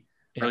 BC.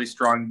 Really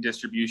strong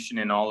distribution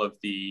in all of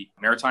the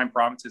maritime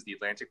provinces, the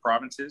Atlantic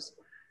provinces.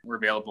 We're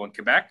available in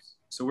Quebec.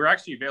 So we're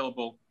actually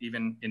available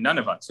even in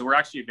Nunavut. So we're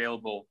actually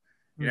available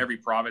in every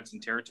province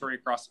and territory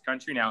across the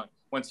country. Now,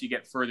 once you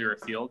get further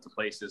afield to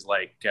places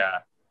like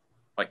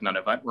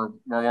Nunavut, we're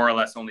more or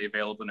less only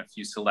available in a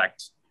few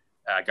select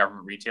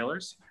government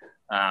retailers.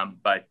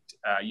 But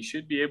you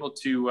should be able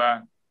to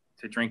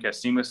drink a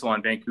steam whistle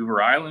on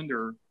Vancouver Island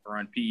or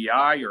on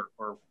PEI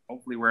or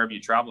hopefully wherever you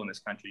travel in this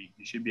country,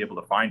 you should be able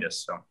to find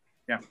us. So,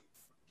 yeah.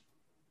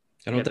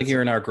 I don't think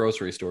you're in our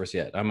grocery stores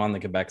yet. I'm on the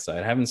Quebec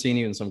side. I haven't seen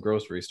you in some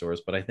grocery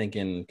stores, but I think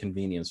in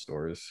convenience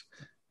stores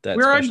that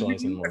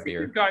specialize in more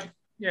beer.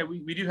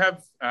 We do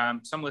have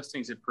some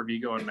listings at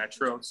Pervigo and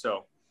Metro.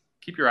 So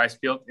keep your eyes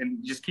peeled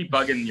and just keep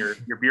bugging your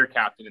beer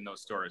captain in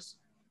those stores.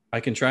 I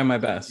can try my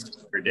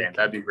best. Dan,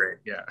 that'd be great.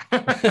 Yeah.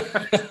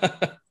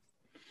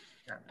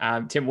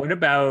 Tim, what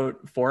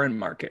about foreign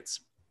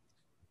markets?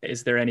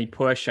 Is there any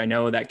push? I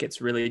know that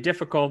gets really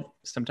difficult,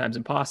 sometimes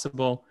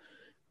impossible.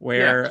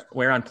 Where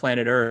on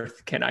planet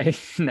Earth can I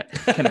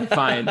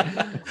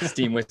find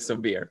steam whistle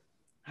beer?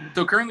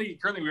 So currently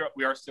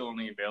we are still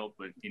only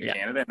available in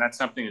Canada, and that's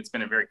something that's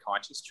been a very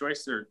conscious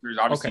choice. There's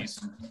obviously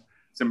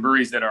some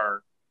breweries that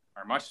are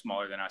much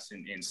smaller than us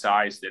in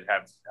size that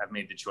have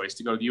made the choice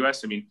to go to the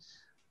US. I mean,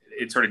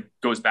 it sort of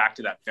goes back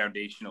to that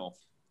foundational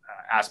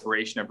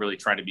aspiration of really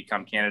trying to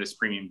become Canada's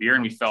premium beer.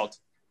 And we felt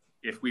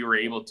if we were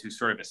able to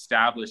sort of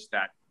establish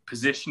that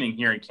positioning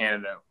here in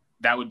Canada,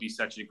 that would be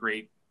such a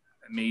great,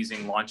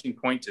 amazing launching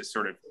point to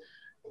sort of,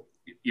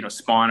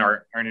 spawn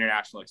our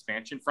international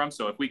expansion from.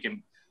 So if we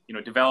can,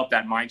 develop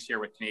that mind share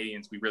with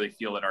Canadians, we really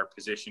feel that our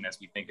position as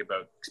we think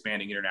about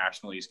expanding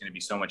internationally is going to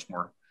be so much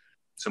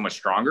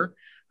stronger.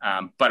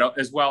 But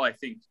as well, I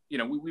think,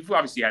 we've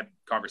obviously had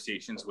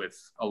conversations with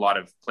a lot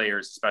of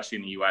players, especially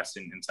in the US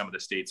and in some of the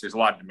states. There's a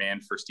lot of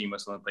demand for steam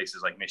whistle in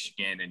places like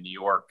Michigan and New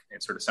York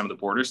and sort of some of the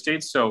border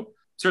states. So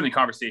certainly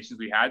conversations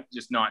we had,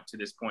 just not to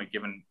this point,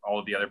 given all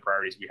of the other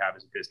priorities we have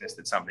as a business.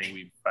 That's something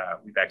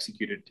we've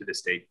executed to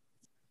this date.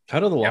 How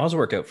do the laws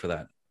work out for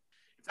that?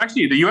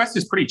 Actually, the US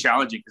is pretty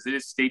challenging because it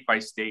is state by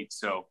state.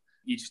 So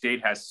each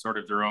state has sort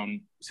of their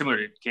own, similar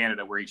to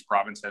Canada, where each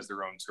province has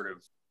their own sort of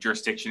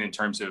jurisdiction in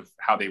terms of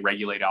how they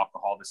regulate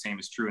alcohol. The same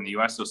is true in the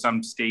US. So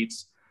some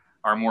states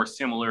are more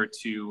similar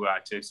to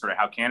sort of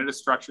how Canada's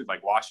structured,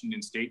 like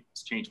Washington State.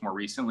 It's changed more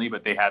recently,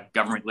 but they have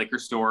government liquor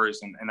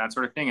stores and that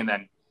sort of thing. And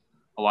then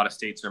a lot of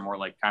states are more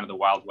like kind of the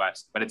Wild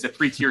West, but it's a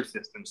 3-tier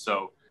system.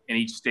 So in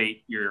each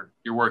state, you're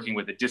working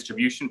with a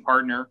distribution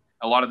partner.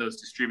 A lot of those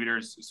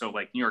distributors, so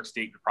like New York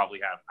State would probably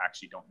have,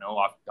 actually don't know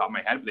off the top of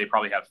my head, but they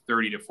probably have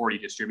 30 to 40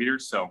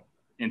 distributors. So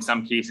in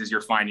some cases,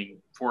 you're finding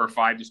 4 or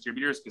 5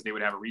 distributors because they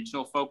would have a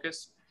regional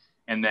focus,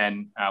 and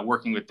then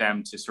working with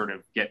them to sort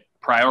of get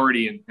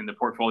priority in the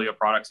portfolio of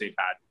products they've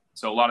had.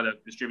 So a lot of the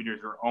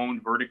distributors are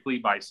owned vertically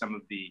by some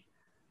of the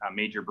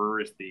major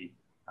brewers, the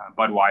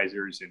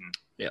Budweisers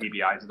and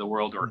BBIs of the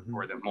world, or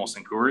the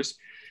Molson Coors.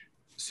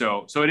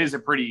 So it's a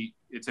pretty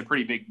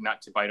big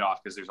nut to bite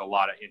off because there's a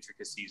lot of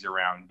intricacies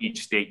around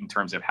each state in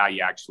terms of how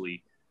you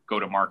actually go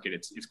to market.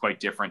 It's quite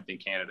different than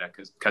Canada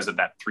because of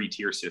that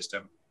 3-tier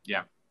system.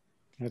 Yeah.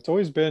 It's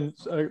always been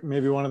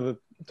maybe one of the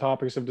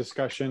topics of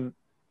discussion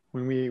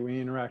when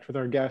we interact with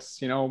our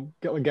guests.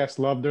 Guests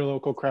love their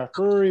local craft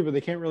brewery, but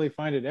they can't really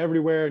find it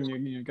everywhere, and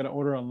you got to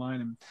order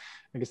online. And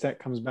I guess that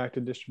comes back to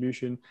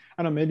distribution.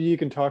 I don't know, maybe you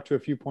can talk to a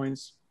few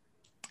points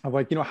of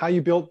how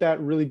you built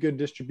that really good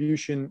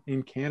distribution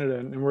in Canada,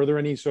 and were there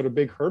any sort of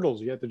big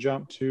hurdles you had to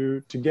jump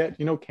to get,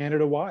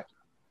 Canada wide?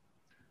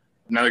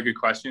 Another good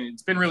question.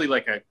 It's been really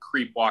like a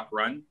creep, walk,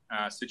 run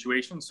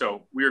situation.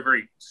 So we were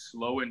very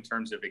slow in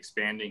terms of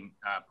expanding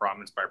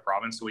province by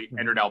province. So we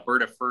entered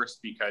Alberta first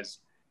because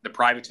the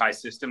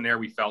privatized system there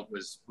we felt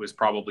was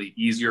probably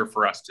easier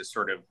for us to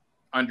sort of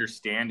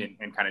understand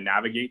and kind of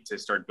navigate to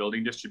start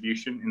building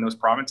distribution in those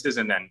provinces.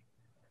 And then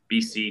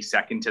BC,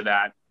 second to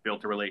that,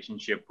 built a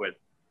relationship with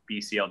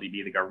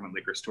BCLDB, the government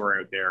liquor store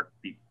out there,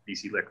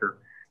 BC Liquor.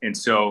 And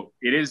so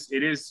it is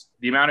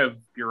the amount of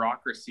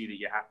bureaucracy that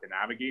you have to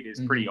navigate is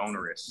pretty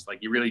onerous. Like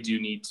you really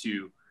do need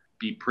to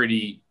be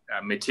pretty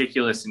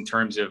meticulous in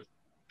terms of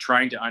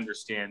trying to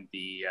understand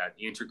the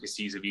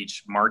intricacies of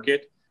each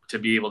market to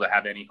be able to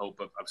have any hope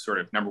of sort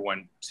of, number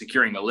one,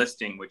 securing the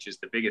listing, which is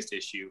the biggest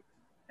issue,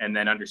 and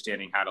then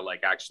understanding how to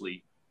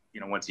actually,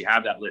 once you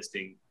have that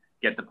listing,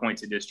 get the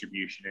points of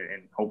distribution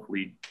and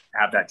hopefully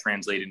have that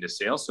translate into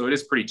sales. So it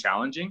is pretty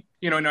challenging.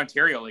 In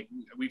Ontario,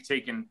 we've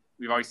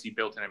obviously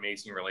built an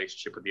amazing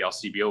relationship with the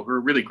LCBO, who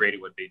are really great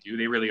at what they do.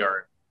 They really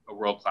are a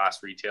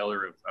world-class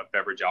retailer of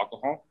beverage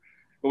alcohol.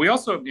 But we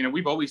also,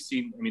 we've always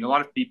seen, a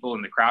lot of people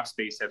in the craft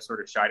space have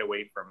sort of shied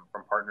away from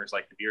partners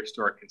like the beer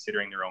store,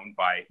 considering they're owned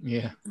by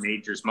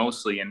majors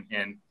mostly.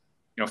 And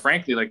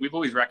frankly, we've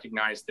always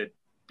recognized that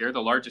they're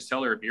the largest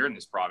seller of beer in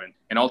this province,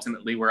 and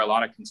ultimately where a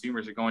lot of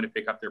consumers are going to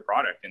pick up their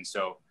product. And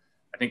so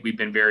I think we've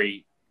been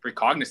very, very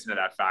cognizant of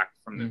that fact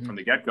from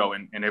the get-go,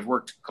 and have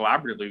worked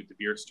collaboratively with the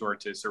beer store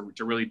to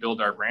really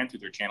build our brand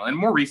through their channel. And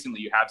more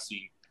recently, you have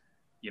seen,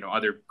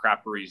 other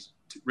craft breweries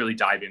to really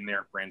dive in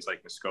there. Brands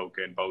like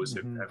Muskoka and Bose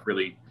have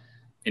really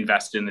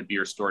invested in the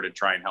beer store to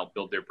try and help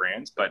build their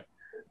brands. But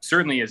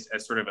certainly as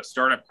sort of a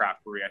startup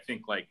craft brewery, I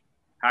think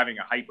having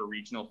a hyper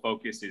regional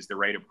focus is the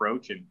right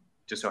approach. And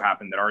just so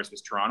happened that ours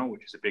was Toronto,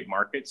 which is a big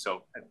market.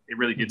 So it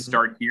really did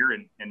start here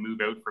and move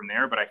out from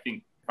there. But I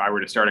think if I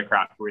were to start a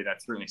craft brewery,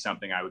 that's certainly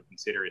something I would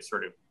consider is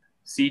sort of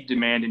seed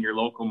demand in your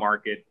local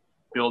market,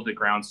 build a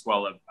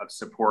groundswell of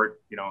support,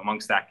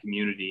 amongst that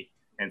community,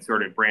 and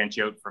sort of branch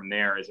out from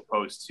there, as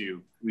opposed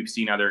to, we've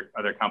seen other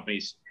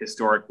companies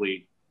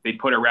historically, they'd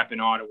put a rep in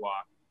Ottawa,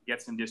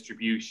 get some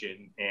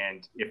distribution.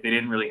 And if they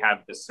didn't really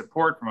have the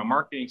support from a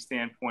marketing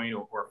standpoint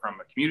or from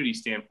a community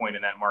standpoint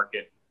in that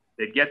market,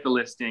 they'd get the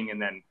listing and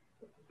then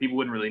people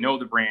wouldn't really know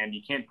the brand.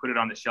 You can't put it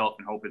on the shelf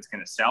and hope it's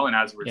going to sell. And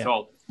as a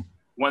result,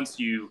 once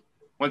you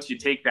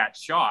take that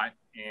shot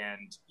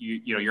and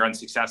you're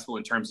unsuccessful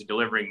in terms of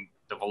delivering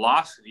the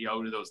velocity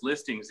out of those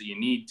listings that you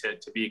need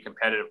to be a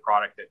competitive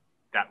product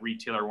that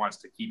retailer wants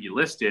to keep you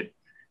listed,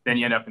 then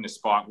you end up in a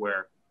spot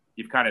where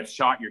you've kind of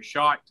shot your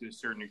shot to a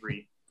certain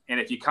degree. And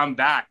if you come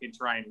back and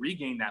try and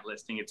regain that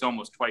listing, it's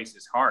almost twice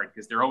as hard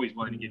because they're always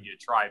willing to give you a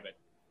try, but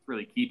it's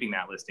really keeping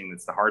that listing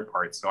that's the hard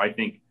part. So I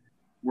think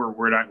were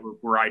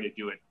I to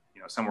do it,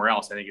 somewhere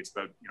else, I think it's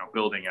about,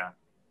 building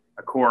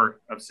a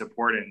core of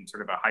support in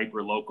sort of a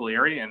hyper local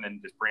area, and then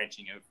just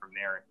branching out from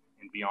there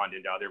and beyond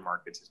into other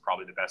markets is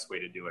probably the best way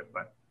to do it.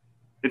 But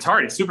it's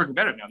hard. It's super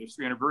competitive now. There's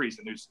 300 breweries,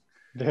 and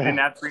they didn't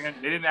add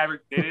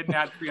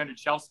 300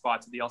 shelf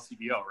spots at the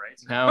LCBO, right?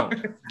 No,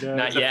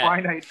 not yet. A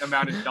finite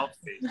amount of shelf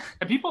space.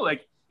 And people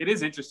it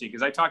is interesting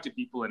because I talk to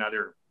people in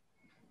other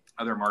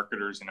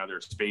marketers and other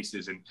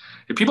spaces, and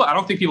I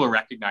don't think people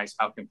recognize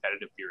how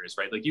competitive beer is,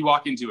 right? Like you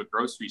walk into a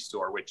grocery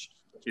store, which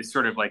is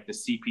sort of like the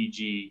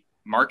CPG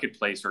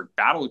marketplace or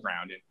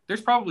battleground, and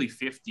there's probably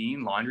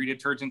 15 laundry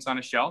detergents on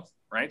a shelf,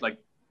 right? Like,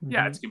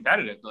 yeah, it's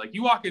competitive. But like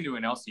you walk into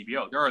an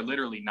LCBO, there are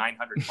literally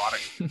 900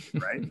 products,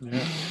 right?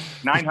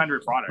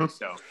 900 products.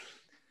 So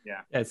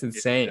yeah, that's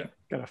insane.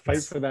 Got to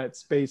fight for that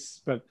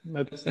space, but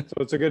so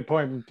it's a good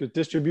point. With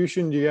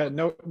distribution, you got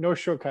no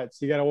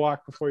shortcuts. You got to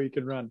walk before you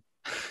can run.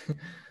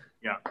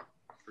 Yeah,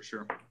 for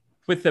sure.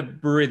 With the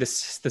brewery, the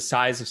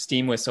size of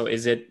Steam Whistle,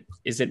 is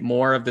it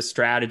more of the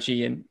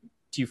strategy, and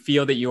do you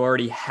feel that you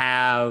already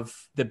have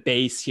the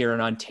base here in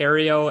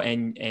Ontario,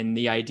 and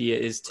the idea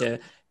is to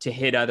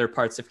hit other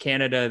parts of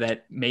Canada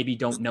that maybe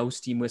don't know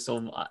Steam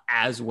Whistle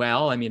as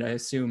well? I mean, I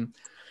assume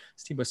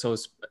Steam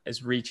Whistle's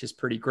reach is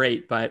pretty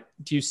great, but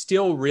do you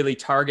still really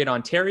target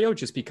Ontario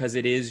just because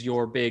it is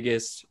your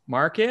biggest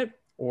market?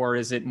 Or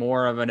is it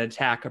more of an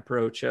attack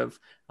approach of,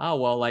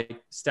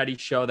 like studies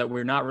show that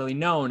we're not really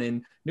known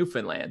in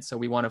Newfoundland, so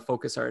we want to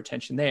focus our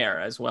attention there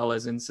as well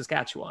as in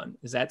Saskatchewan?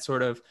 Is that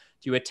sort of,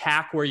 do you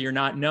attack where you're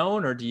not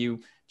known, or do you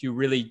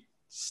really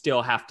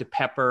still have to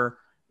pepper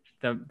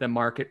the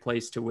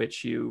marketplace to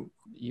which you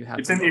have?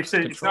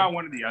 It's not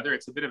one or the other.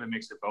 It's a bit of a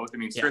mix of both. I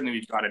mean, certainly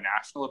we've got a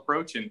national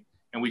approach, and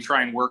we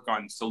try and work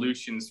on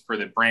solutions for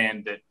the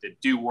brand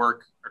that do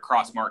work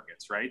across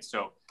markets, right?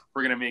 So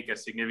we're going to make a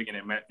significant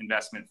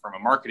investment from a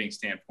marketing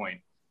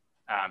standpoint.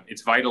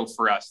 It's vital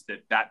for us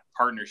that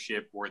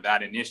partnership or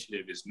that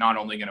initiative is not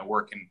only going to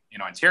work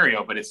in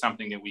Ontario, but it's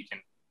something that we can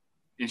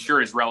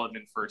ensure is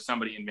relevant for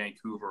somebody in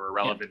Vancouver or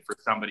relevant for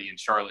somebody in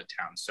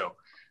Charlottetown. So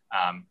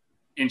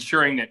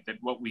ensuring that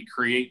what we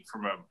create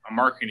from a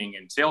marketing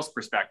and sales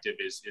perspective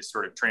is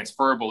sort of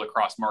transferable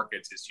across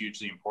markets is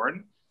hugely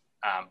important.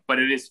 But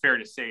it is fair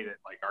to say that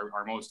like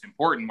our most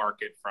important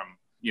market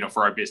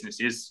for our business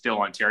is still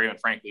Ontario. And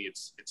frankly,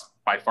 it's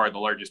by far the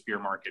largest beer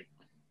market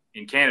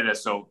in Canada.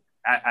 So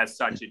as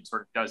such, it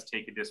sort of does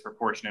take a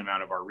disproportionate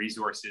amount of our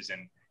resources,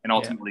 and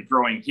ultimately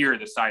growing here,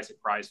 the size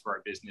of prize for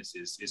our business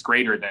is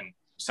greater than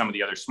some of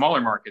the other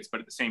smaller markets. But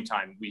at the same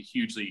time, we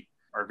hugely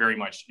are very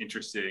much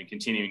interested in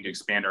continuing to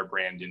expand our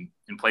brand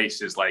in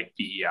places like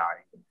PEI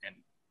and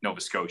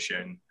Nova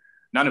Scotia and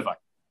Nunavut.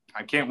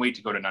 I can't wait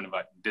to go to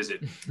Nunavut and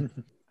visit.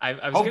 I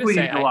was hopefully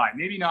gonna say, in July,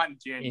 maybe not in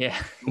January.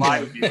 Yeah,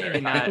 July would be there.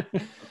 Maybe not.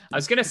 I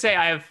was gonna say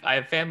I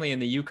have family in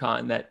the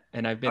Yukon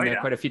and I've been there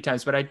quite a few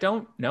times, but I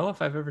don't know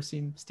if I've ever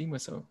seen Steam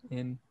Whistle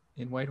in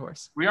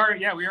Whitehorse. We are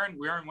in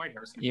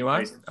Whitehorse. You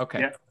are?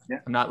 Okay. Yeah.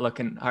 I'm not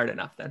looking hard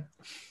enough then.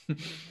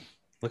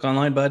 Look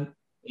online, bud.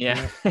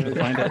 Yeah. You'll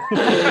find it.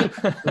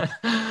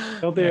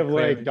 Don't they have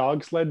like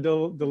dog sled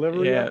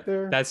delivery up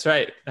there? That's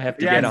right. I have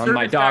to get on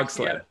my dog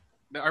sled.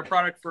 Our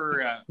product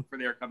for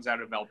there comes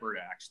out of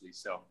Alberta, actually.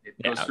 So it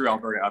goes through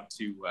Alberta up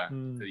to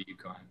the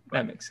Yukon. But,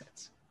 that makes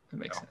sense.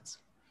 Sense.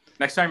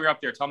 Next time you're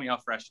up there, tell me how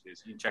fresh it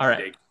is. You can check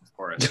the date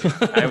for us.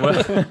 I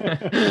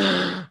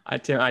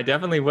will. I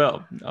definitely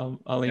will.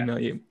 I'll email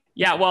you.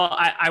 Yeah, well,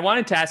 I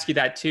wanted to ask you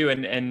that too,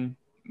 and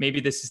maybe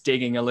this is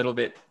digging a little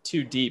bit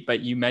too deep, but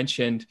you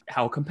mentioned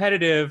how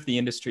competitive the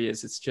industry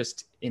is. It's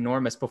just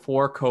enormous.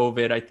 Before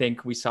COVID, I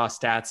think we saw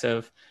stats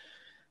of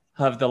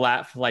the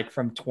like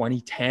from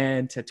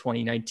 2010 to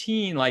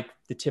 2019, like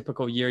the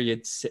typical year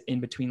you'd sit in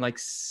between like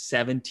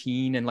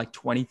 17 and like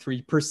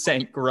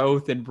 23%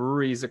 growth in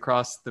breweries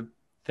across the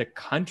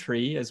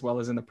country as well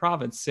as in the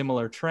province,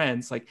 similar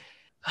trends. Like,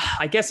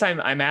 I guess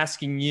I'm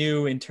asking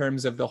you in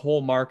terms of the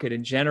whole market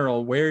in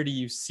general, where do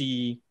you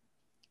see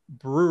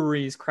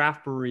breweries,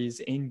 craft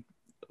breweries in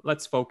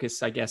let's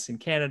focus, I guess, in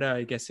Canada.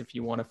 I guess if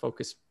you want to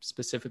focus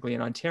specifically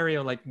in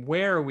Ontario, like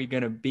where are we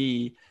going to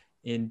be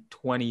in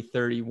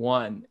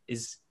 2031?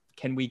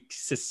 Can we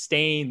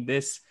sustain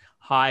this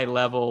high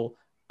level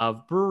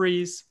of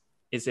breweries?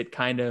 Is it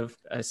kind of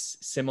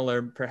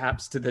similar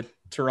perhaps to the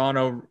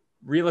Toronto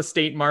real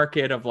estate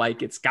market of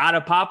like, it's got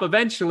to pop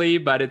eventually,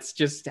 but it's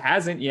just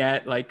hasn't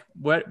yet? Like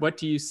what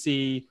do you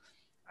see?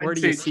 Where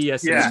do you see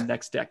us in the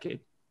next decade?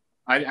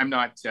 I'm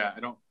not, I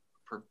don't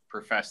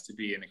profess to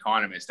be an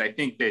economist. I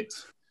think that,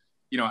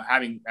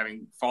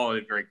 having followed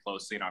it very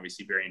closely and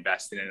obviously very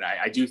invested in it,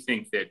 I do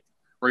think that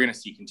we're going to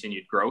see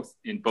continued growth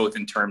in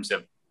terms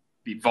of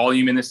the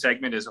volume in the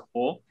segment as a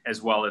whole,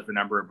 as well as the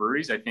number of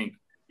breweries. I think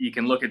you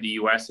can look at the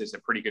US as a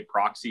pretty good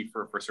proxy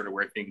for sort of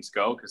where things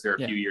go, because they're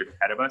a few years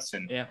ahead of us.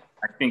 And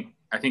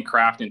I think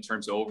craft in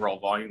terms of overall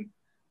volume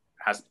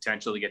has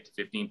potential to get to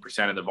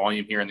 15% of the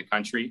volume here in the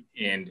country.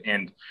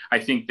 And I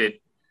think that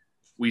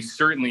we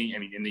certainly,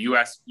 in the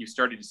US, you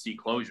started to see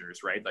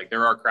closures, right? Like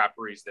there are craft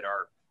breweries that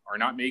are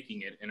not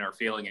making it and are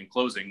failing and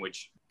closing,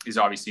 which is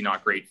obviously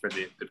not great for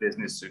the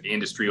business or the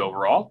industry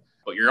overall.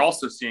 But you're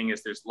also seeing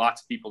is there's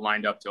lots of people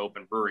lined up to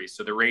open breweries.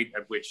 So the rate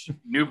at which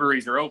new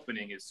breweries are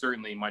opening is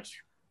certainly much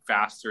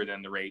faster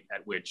than the rate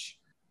at which,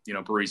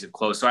 breweries have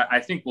closed. So I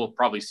think we'll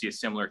probably see a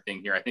similar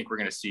thing here. I think we're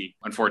going to see,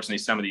 unfortunately,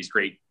 some of these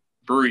great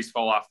breweries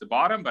fall off the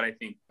bottom, but I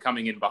think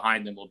coming in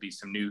behind them will be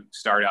some new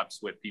startups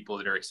with people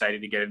that are excited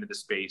to get into the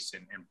space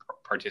and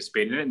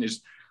participate in it. And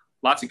there's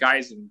lots of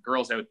guys and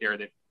girls out there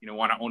that,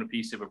 want to own a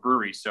piece of a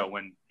brewery. So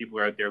when people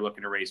are out there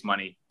looking to raise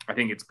money, I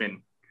think it's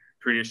been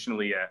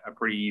traditionally a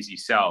pretty easy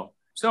sell.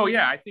 So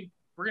yeah, I think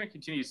we're going to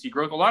continue to see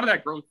growth. A lot of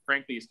that growth,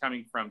 frankly, is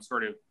coming from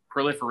sort of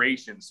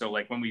proliferation. So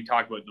like when we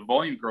talk about the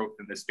volume growth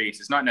in this space,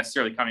 it's not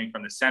necessarily coming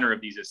from the center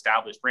of these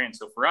established brands.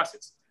 So for us,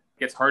 it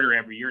gets harder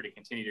every year to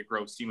continue to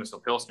grow Steam Whistle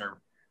Pilsner,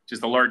 which is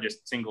the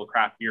largest single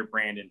craft beer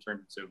brand in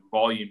terms of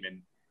volume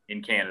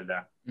in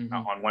Canada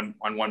on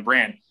one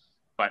brand.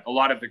 But a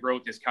lot of the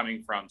growth is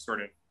coming from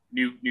sort of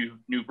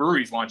new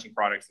breweries launching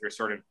products that are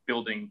sort of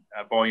building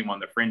volume on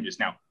the fringes.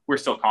 Now, we're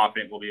still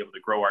confident we'll be able to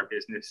grow our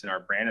business and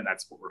our brand, and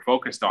that's what we're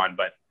focused on.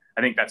 But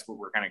I think that's what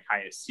we're kind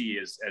of see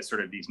as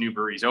sort of these new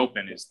breweries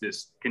open, is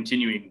this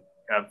continuing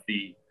of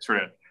the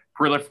sort of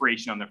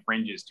proliferation on the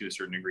fringes to a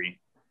certain degree.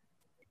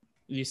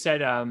 You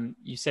said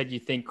you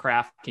think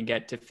craft can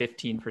get to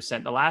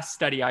 15%. The last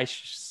study I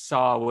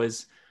saw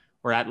was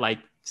we're at like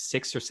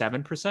 6 or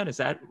 7%. Is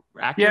that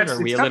accurate? Or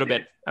are we a little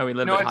bit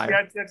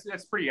higher?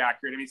 That's pretty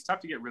accurate. It's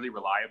tough to get really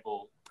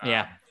reliable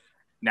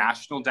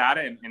national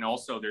data. And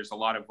also there's a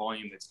lot of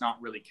volume that's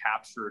not really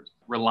captured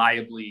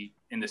reliably,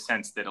 in the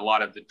sense that a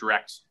lot of the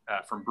direct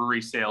from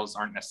brewery sales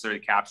aren't necessarily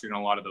captured in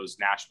a lot of those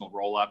national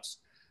roll-ups.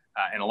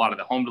 And a lot of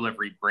the home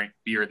delivery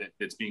beer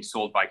that's being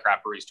sold by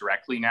craft breweries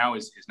directly now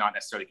is not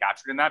necessarily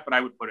captured in that. But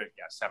I would put it,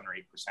 7 or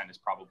 8% is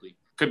probably,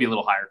 could be a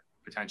little higher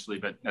potentially,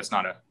 but it's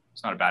not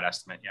a bad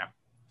estimate. Yeah.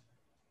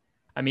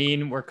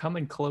 We're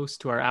coming close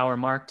to our hour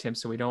mark, Tim,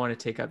 so we don't want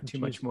to take up too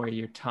much more of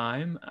your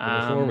time.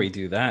 Before we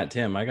do that,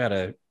 Tim, I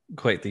got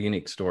quite the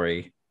unique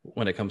story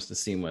when it comes to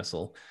Steam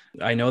Whistle.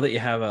 I know that you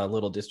have a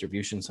little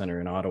distribution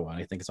center in Ottawa.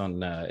 I think it's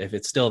on, if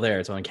it's still there,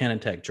 it's on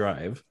Canantech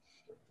Drive.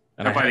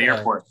 And out by the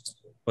airport.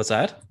 What's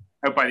that?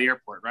 Out by the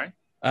airport, right?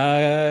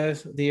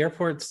 The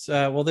airport's,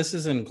 this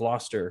is in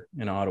Gloucester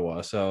in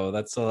Ottawa. So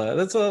that's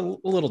a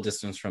little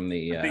distance from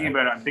the... I'm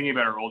thinking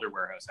about our older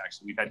warehouse,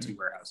 actually. We've had 2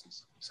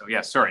 warehouses. So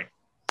yeah, sorry.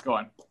 Go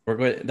on. We're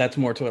good. That's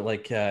more to it,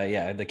 like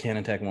the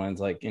Canantech ones,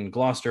 like in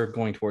Gloucester,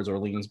 going towards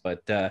Orleans.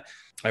 But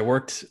I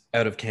worked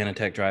out of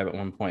Canantech Drive at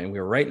one point, and we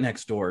were right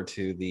next door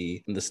to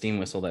the Steam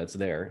Whistle that's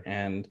there.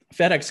 And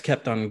FedEx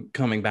kept on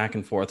coming back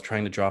and forth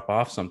trying to drop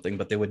off something,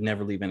 but they would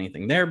never leave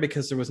anything there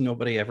because there was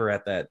nobody ever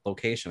at that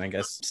location. I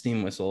guess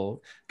Steam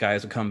Whistle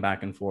guys would come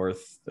back and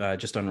forth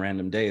just on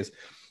random days.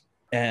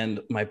 And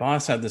my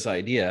boss had this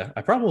idea.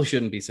 I probably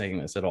shouldn't be saying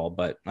this at all,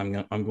 but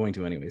I'm going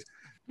to anyways.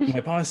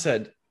 My boss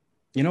said,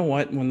 you know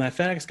what, when that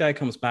FedEx guy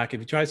comes back,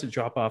 if he tries to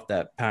drop off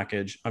that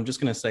package, I'm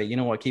just going to say, you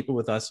know what, keep it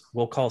with us.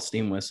 We'll call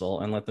Steam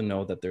Whistle and let them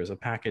know that there's a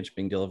package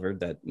being delivered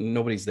that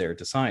nobody's there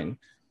to sign.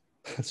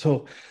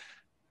 So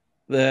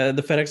the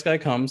FedEx guy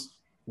comes,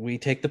 we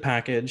take the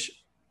package,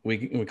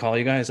 we call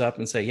you guys up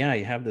and say, yeah,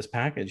 you have this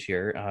package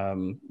here.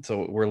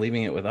 So we're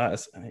leaving it with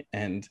us.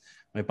 And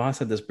my boss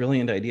had this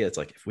brilliant idea. It's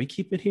like, if we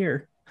keep it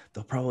here,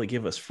 they'll probably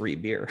give us free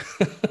beer.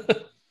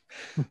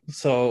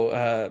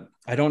 So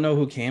I don't know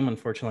who came.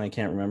 Unfortunately, I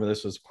can't remember.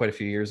 This was quite a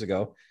few years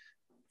ago.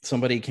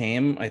 Somebody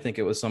came. I think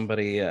it was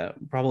somebody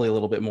probably a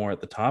little bit more at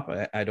the top.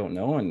 I don't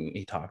know. And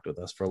he talked with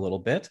us for a little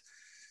bit.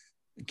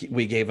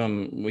 We gave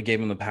him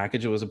the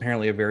package. It was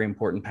apparently a very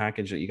important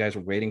package that you guys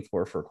were waiting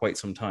for quite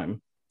some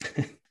time.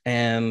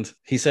 And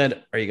he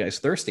said, "Are you guys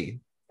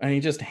thirsty?" And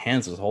he just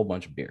hands us a whole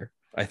bunch of beer.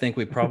 I think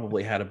we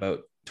probably had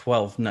about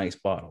 12 nice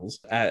bottles.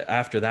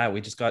 After that,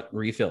 we just got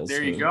refills.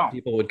 There you go.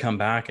 People would come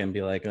back and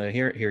be like,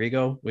 here you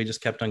go. We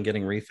just kept on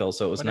getting refills.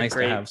 So it was nice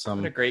to have some.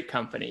 What a great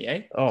company,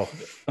 eh? Oh,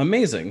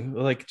 amazing.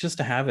 Like just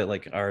to have it,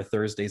 like our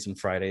Thursdays and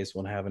Fridays,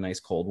 we'll have a nice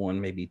cold one,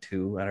 maybe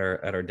 2 at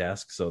our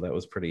desk. So that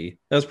was pretty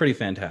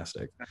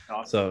fantastic. That's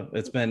awesome. So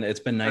it's been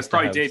nice. That's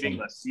probably Dave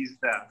Inglis.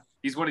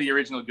 He's one of the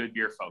original Good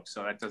Beer folks.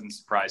 So that doesn't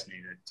surprise me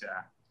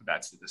that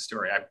that's the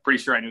story. I'm pretty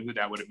sure I knew who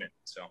that would have been.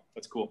 So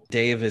that's cool.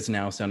 Dave is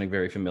now sounding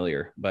very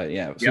familiar, but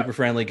yeah, super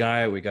friendly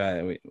guy. We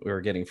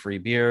were getting free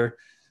beer.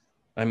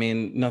 I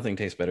mean, nothing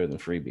tastes better than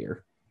free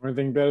beer. One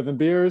thing better than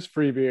beer is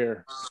free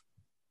beer.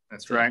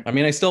 That's right. I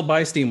mean, I still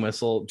buy Steam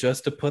Whistle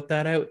just to put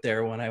that out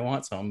there when I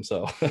want some.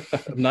 So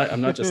I'm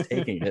not just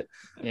taking it.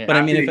 Yeah. But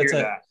I mean, if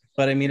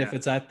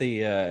it's at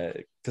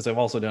the because I've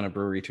also done a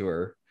brewery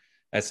tour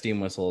at Steam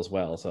Whistle as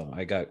well, so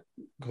I got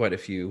quite a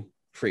few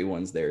free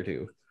ones there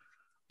too.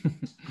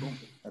 Cool.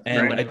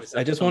 And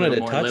I just wanted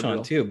to touch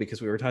on too,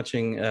 because we were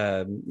talking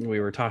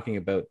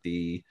about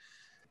the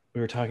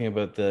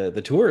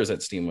tours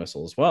at Steam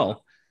Whistle as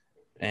well.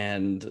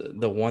 And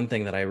the one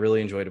thing that I really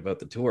enjoyed about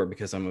the tour,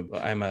 because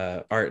I'm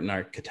a art and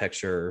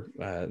architecture,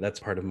 that's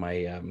part of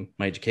my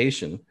my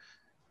education,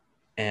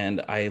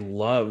 and I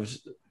loved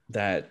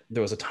that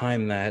there was a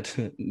time that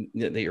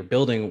your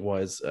building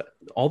was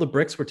all the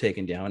bricks were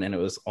taken down and it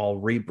was all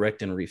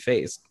re-bricked and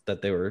refaced,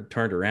 that they were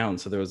turned around.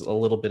 So there was a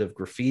little bit of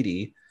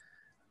graffiti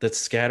that's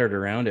scattered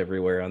around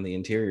everywhere on the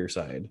interior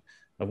side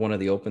of one of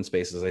the open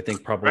spaces. I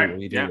think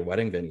probably doing your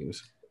wedding venues.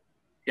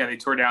 Yeah, they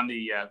tore down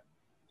the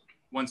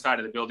one side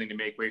of the building to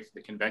make way for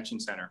the convention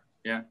center.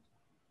 Yeah.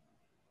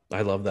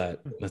 I love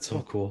that. That's so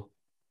cool.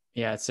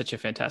 Yeah, it's such a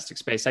fantastic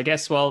space. I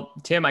guess, well,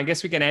 Tim, I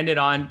guess we can end it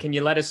on, can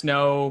you let us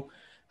know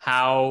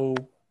how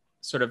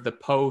sort of the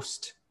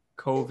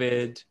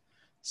post-COVID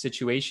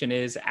situation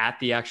is at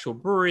the actual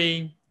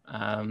brewery?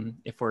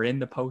 If we're in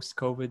the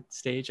post-COVID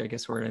stage, I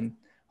guess we're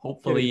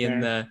hopefully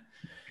in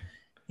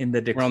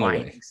the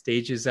declining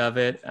stages of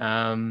it.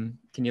 Can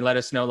you let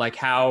us know like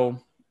how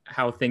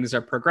things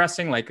are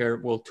progressing? Like,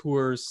 will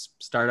tours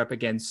start up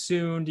again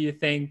soon, do you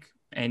think?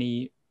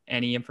 Any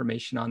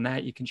information on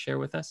that you can share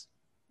with us?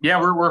 Yeah,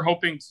 we're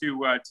hoping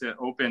to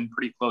open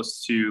pretty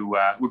close to.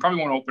 We probably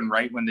won't open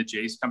right when the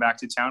Jays come back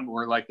to town, but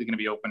we're likely going to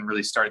be open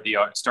really start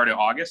of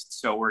August.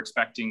 So we're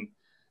expecting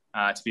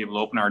to be able to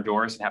open our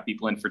doors and have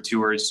people in for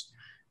tours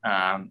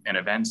and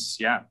events.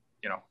 Yeah,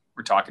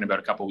 we're talking about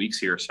a couple of weeks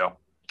here. So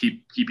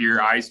keep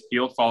your eyes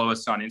peeled. Follow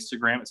us on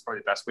Instagram. It's probably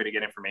the best way to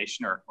get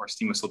information, or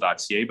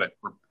steamwhistle.ca. But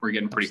we're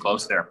getting pretty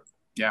close there.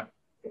 Yeah,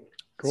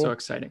 cool. So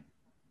exciting.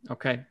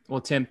 Okay,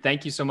 well, Tim,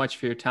 thank you so much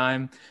for your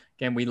time.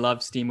 Again, we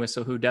love Steam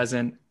Whistle. Who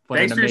doesn't?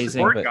 Thanks for your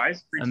support,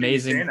 guys. Appreciate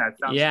amazing. You saying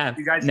that. Yeah,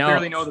 you guys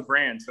clearly know the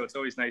brand, so it's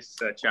always nice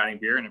chatting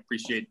beer, and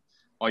appreciate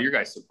all your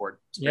guys'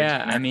 support.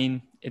 Yeah, I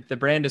mean, the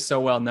brand is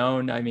so well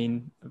known. I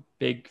mean, a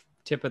big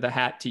tip of the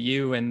hat to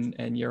you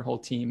and your whole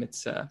team.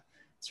 It's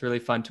really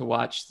fun to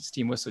watch the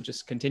Steam Whistle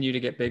just continue to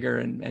get bigger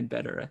and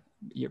better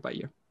year by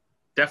year.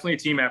 Definitely a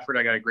team effort.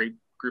 I got a great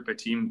group of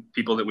team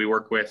people that we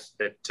work with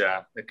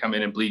that come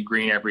in and bleed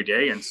green every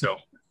day, and so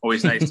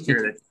always nice to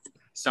hear that.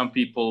 Some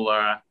people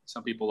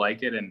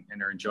like it and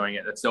are enjoying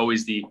it. That's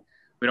always we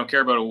don't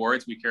care about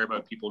awards. We care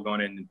about people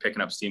going in and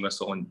picking up Steam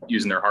Whistle and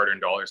using their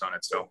hard-earned dollars on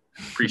it. So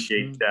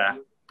appreciate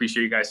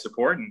you guys'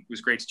 support, and it was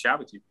great to chat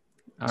with you.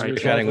 All right,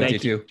 chatting with you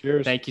too.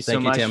 Cheers. Thank you so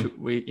much. Tim.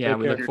 We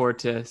look forward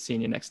to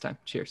seeing you next time.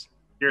 Cheers.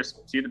 Cheers.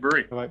 See you at the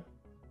brewery. Bye.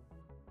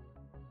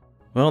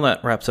 Well,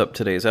 that wraps up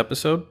today's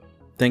episode.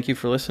 Thank you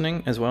for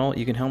listening. As well,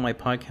 you can help my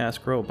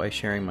podcast grow by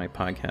sharing my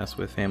podcast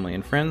with family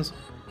and friends,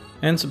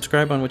 and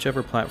subscribe on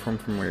whichever platform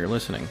from where you're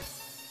listening.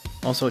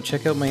 Also,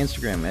 check out my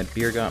Instagram at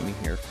Beer Got Me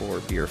Here for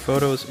beer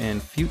photos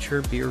and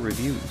future beer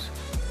reviews.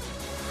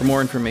 For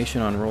more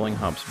information on Rolling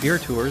Hops beer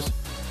tours,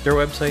 their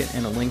website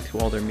and a link to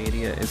all their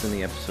media is in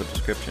the episode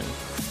description.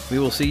 We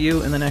will see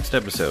you in the next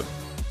episode.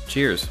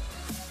 Cheers!